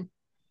transition?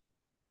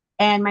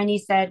 And my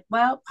niece said,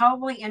 well,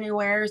 probably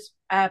anywhere,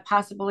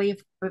 possibly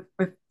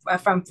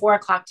from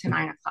 4:00 to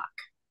 9:00,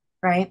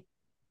 right?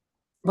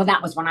 Well,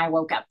 that was when I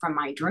woke up from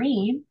my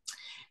dream.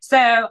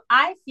 So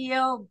I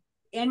feel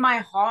in my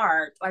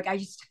heart, like I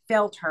just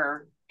felt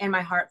her in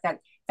my heart that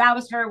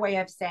was her way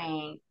of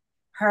saying,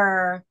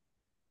 her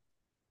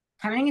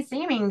coming and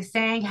seeing me,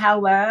 saying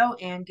hello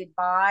and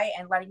goodbye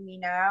and letting me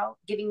know,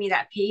 giving me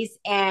that peace.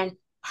 And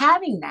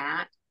having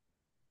that,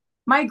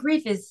 my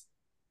grief is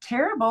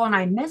terrible and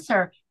I miss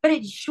her, but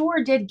it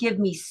sure did give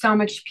me so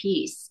much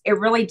peace. It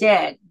really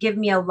did give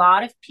me a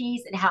lot of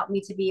peace. It helped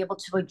me to be able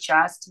to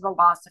adjust to the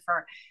loss of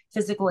her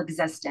physical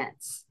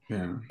existence.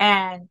 Yeah.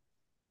 And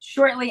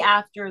shortly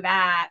after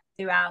that,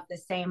 throughout the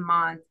same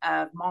month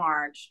of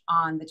March,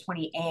 on the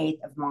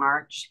 28th of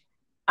March,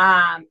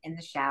 in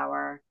the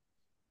shower,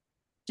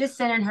 just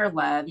sending her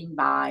loving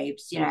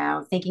vibes,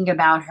 thinking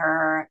about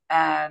her,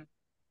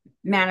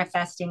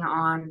 manifesting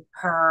on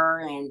her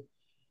and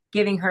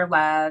giving her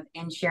love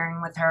and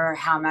sharing with her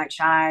how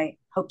much I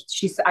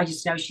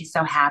just know she's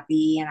so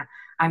happy. And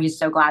I'm just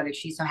so glad that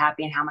she's so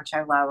happy and how much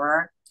I love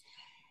her.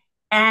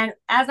 And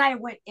as I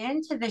went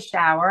into the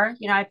shower,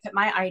 I put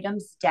my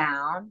items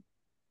down.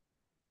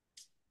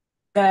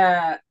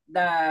 The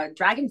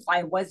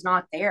dragonfly was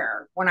not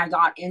there when I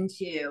got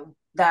into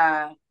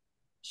the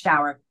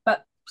shower,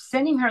 but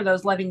sending her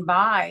those loving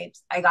vibes,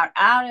 I got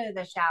out of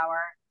the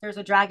shower. There's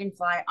a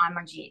dragonfly on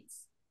my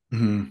jeans.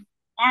 Mm-hmm.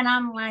 And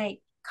I'm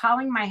like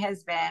calling my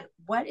husband,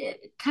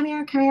 come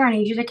here, come here. I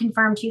need you to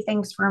confirm two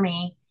things for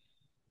me.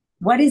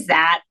 What is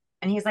that?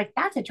 And he's like,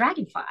 that's a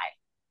dragonfly.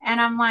 And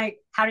I'm like,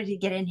 how did he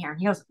get in here? And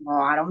he goes,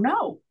 well, I don't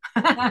know.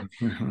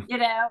 you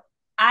know,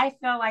 I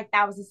feel like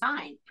that was a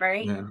sign,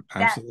 right? Yeah,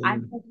 That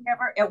I'm absolutely.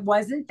 never, it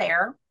wasn't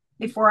there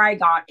before I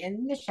got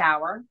in the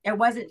shower. It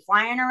wasn't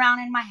flying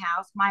around in my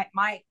house.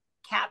 My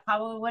cat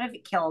probably would have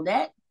killed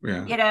it,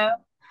 Yeah, you know.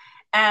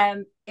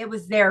 It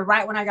was there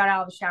right when I got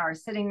out of the shower,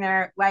 sitting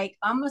there, like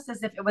almost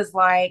as if it was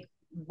like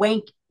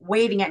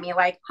waving at me,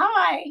 like,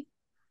 hi, you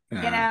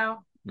yeah, know.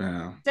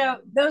 yeah. So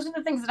those are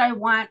the things that I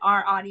want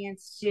our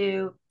audience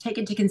to take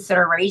into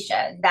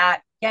consideration,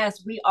 that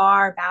yes, we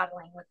are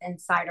battling with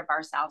inside of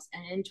ourselves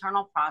an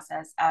internal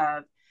process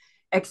of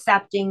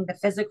accepting the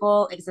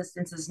physical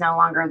existence is no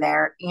longer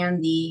there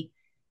and the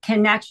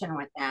connection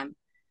with them.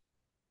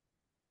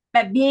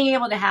 But being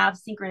able to have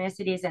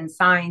synchronicities and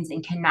signs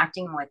and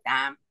connecting with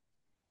them,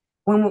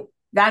 when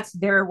that's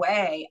their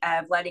way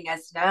of letting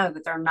us know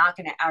that they're not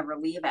going to ever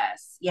leave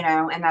us,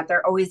 and that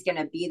they're always going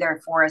to be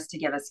there for us to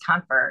give us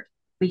comfort.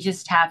 We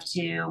just have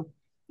to,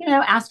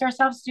 ask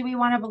ourselves, do we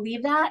want to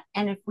believe that?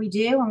 And if we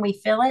do and we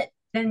feel it,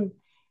 then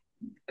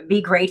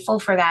be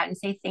grateful for that and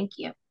say thank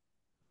you.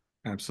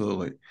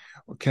 Absolutely.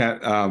 Well,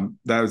 Kat,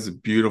 that was a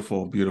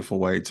beautiful, beautiful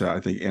way to,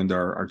 I think, end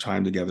our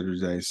time together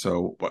today.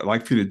 So what I'd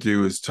like for you to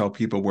do is tell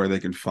people where they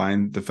can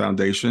find the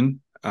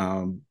foundation.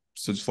 So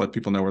just let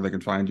people know where they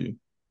can find you.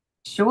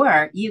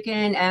 Sure. You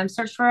can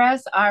search for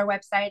us. Our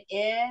website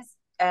is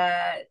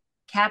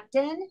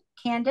Captain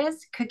Kandis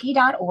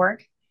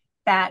Cookie.org.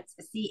 That's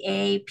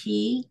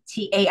CAPTAIN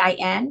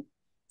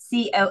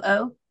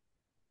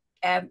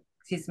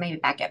excuse me,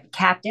 back up.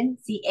 Captain,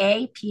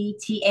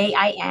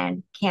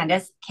 CAPTAIN,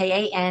 Kandis,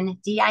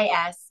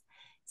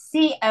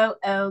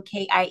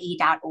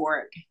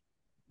 KANDISCOOKIE.org.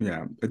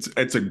 Yeah,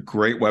 it's a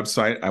great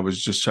website. I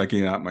was just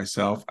checking it out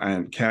myself.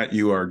 And Kat,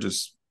 you are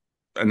just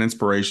an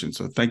inspiration.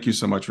 So thank you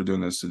so much for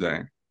doing this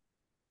today.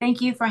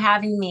 Thank you for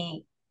having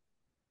me.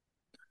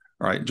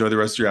 All right, enjoy the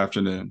rest of your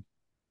afternoon.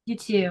 You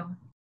too.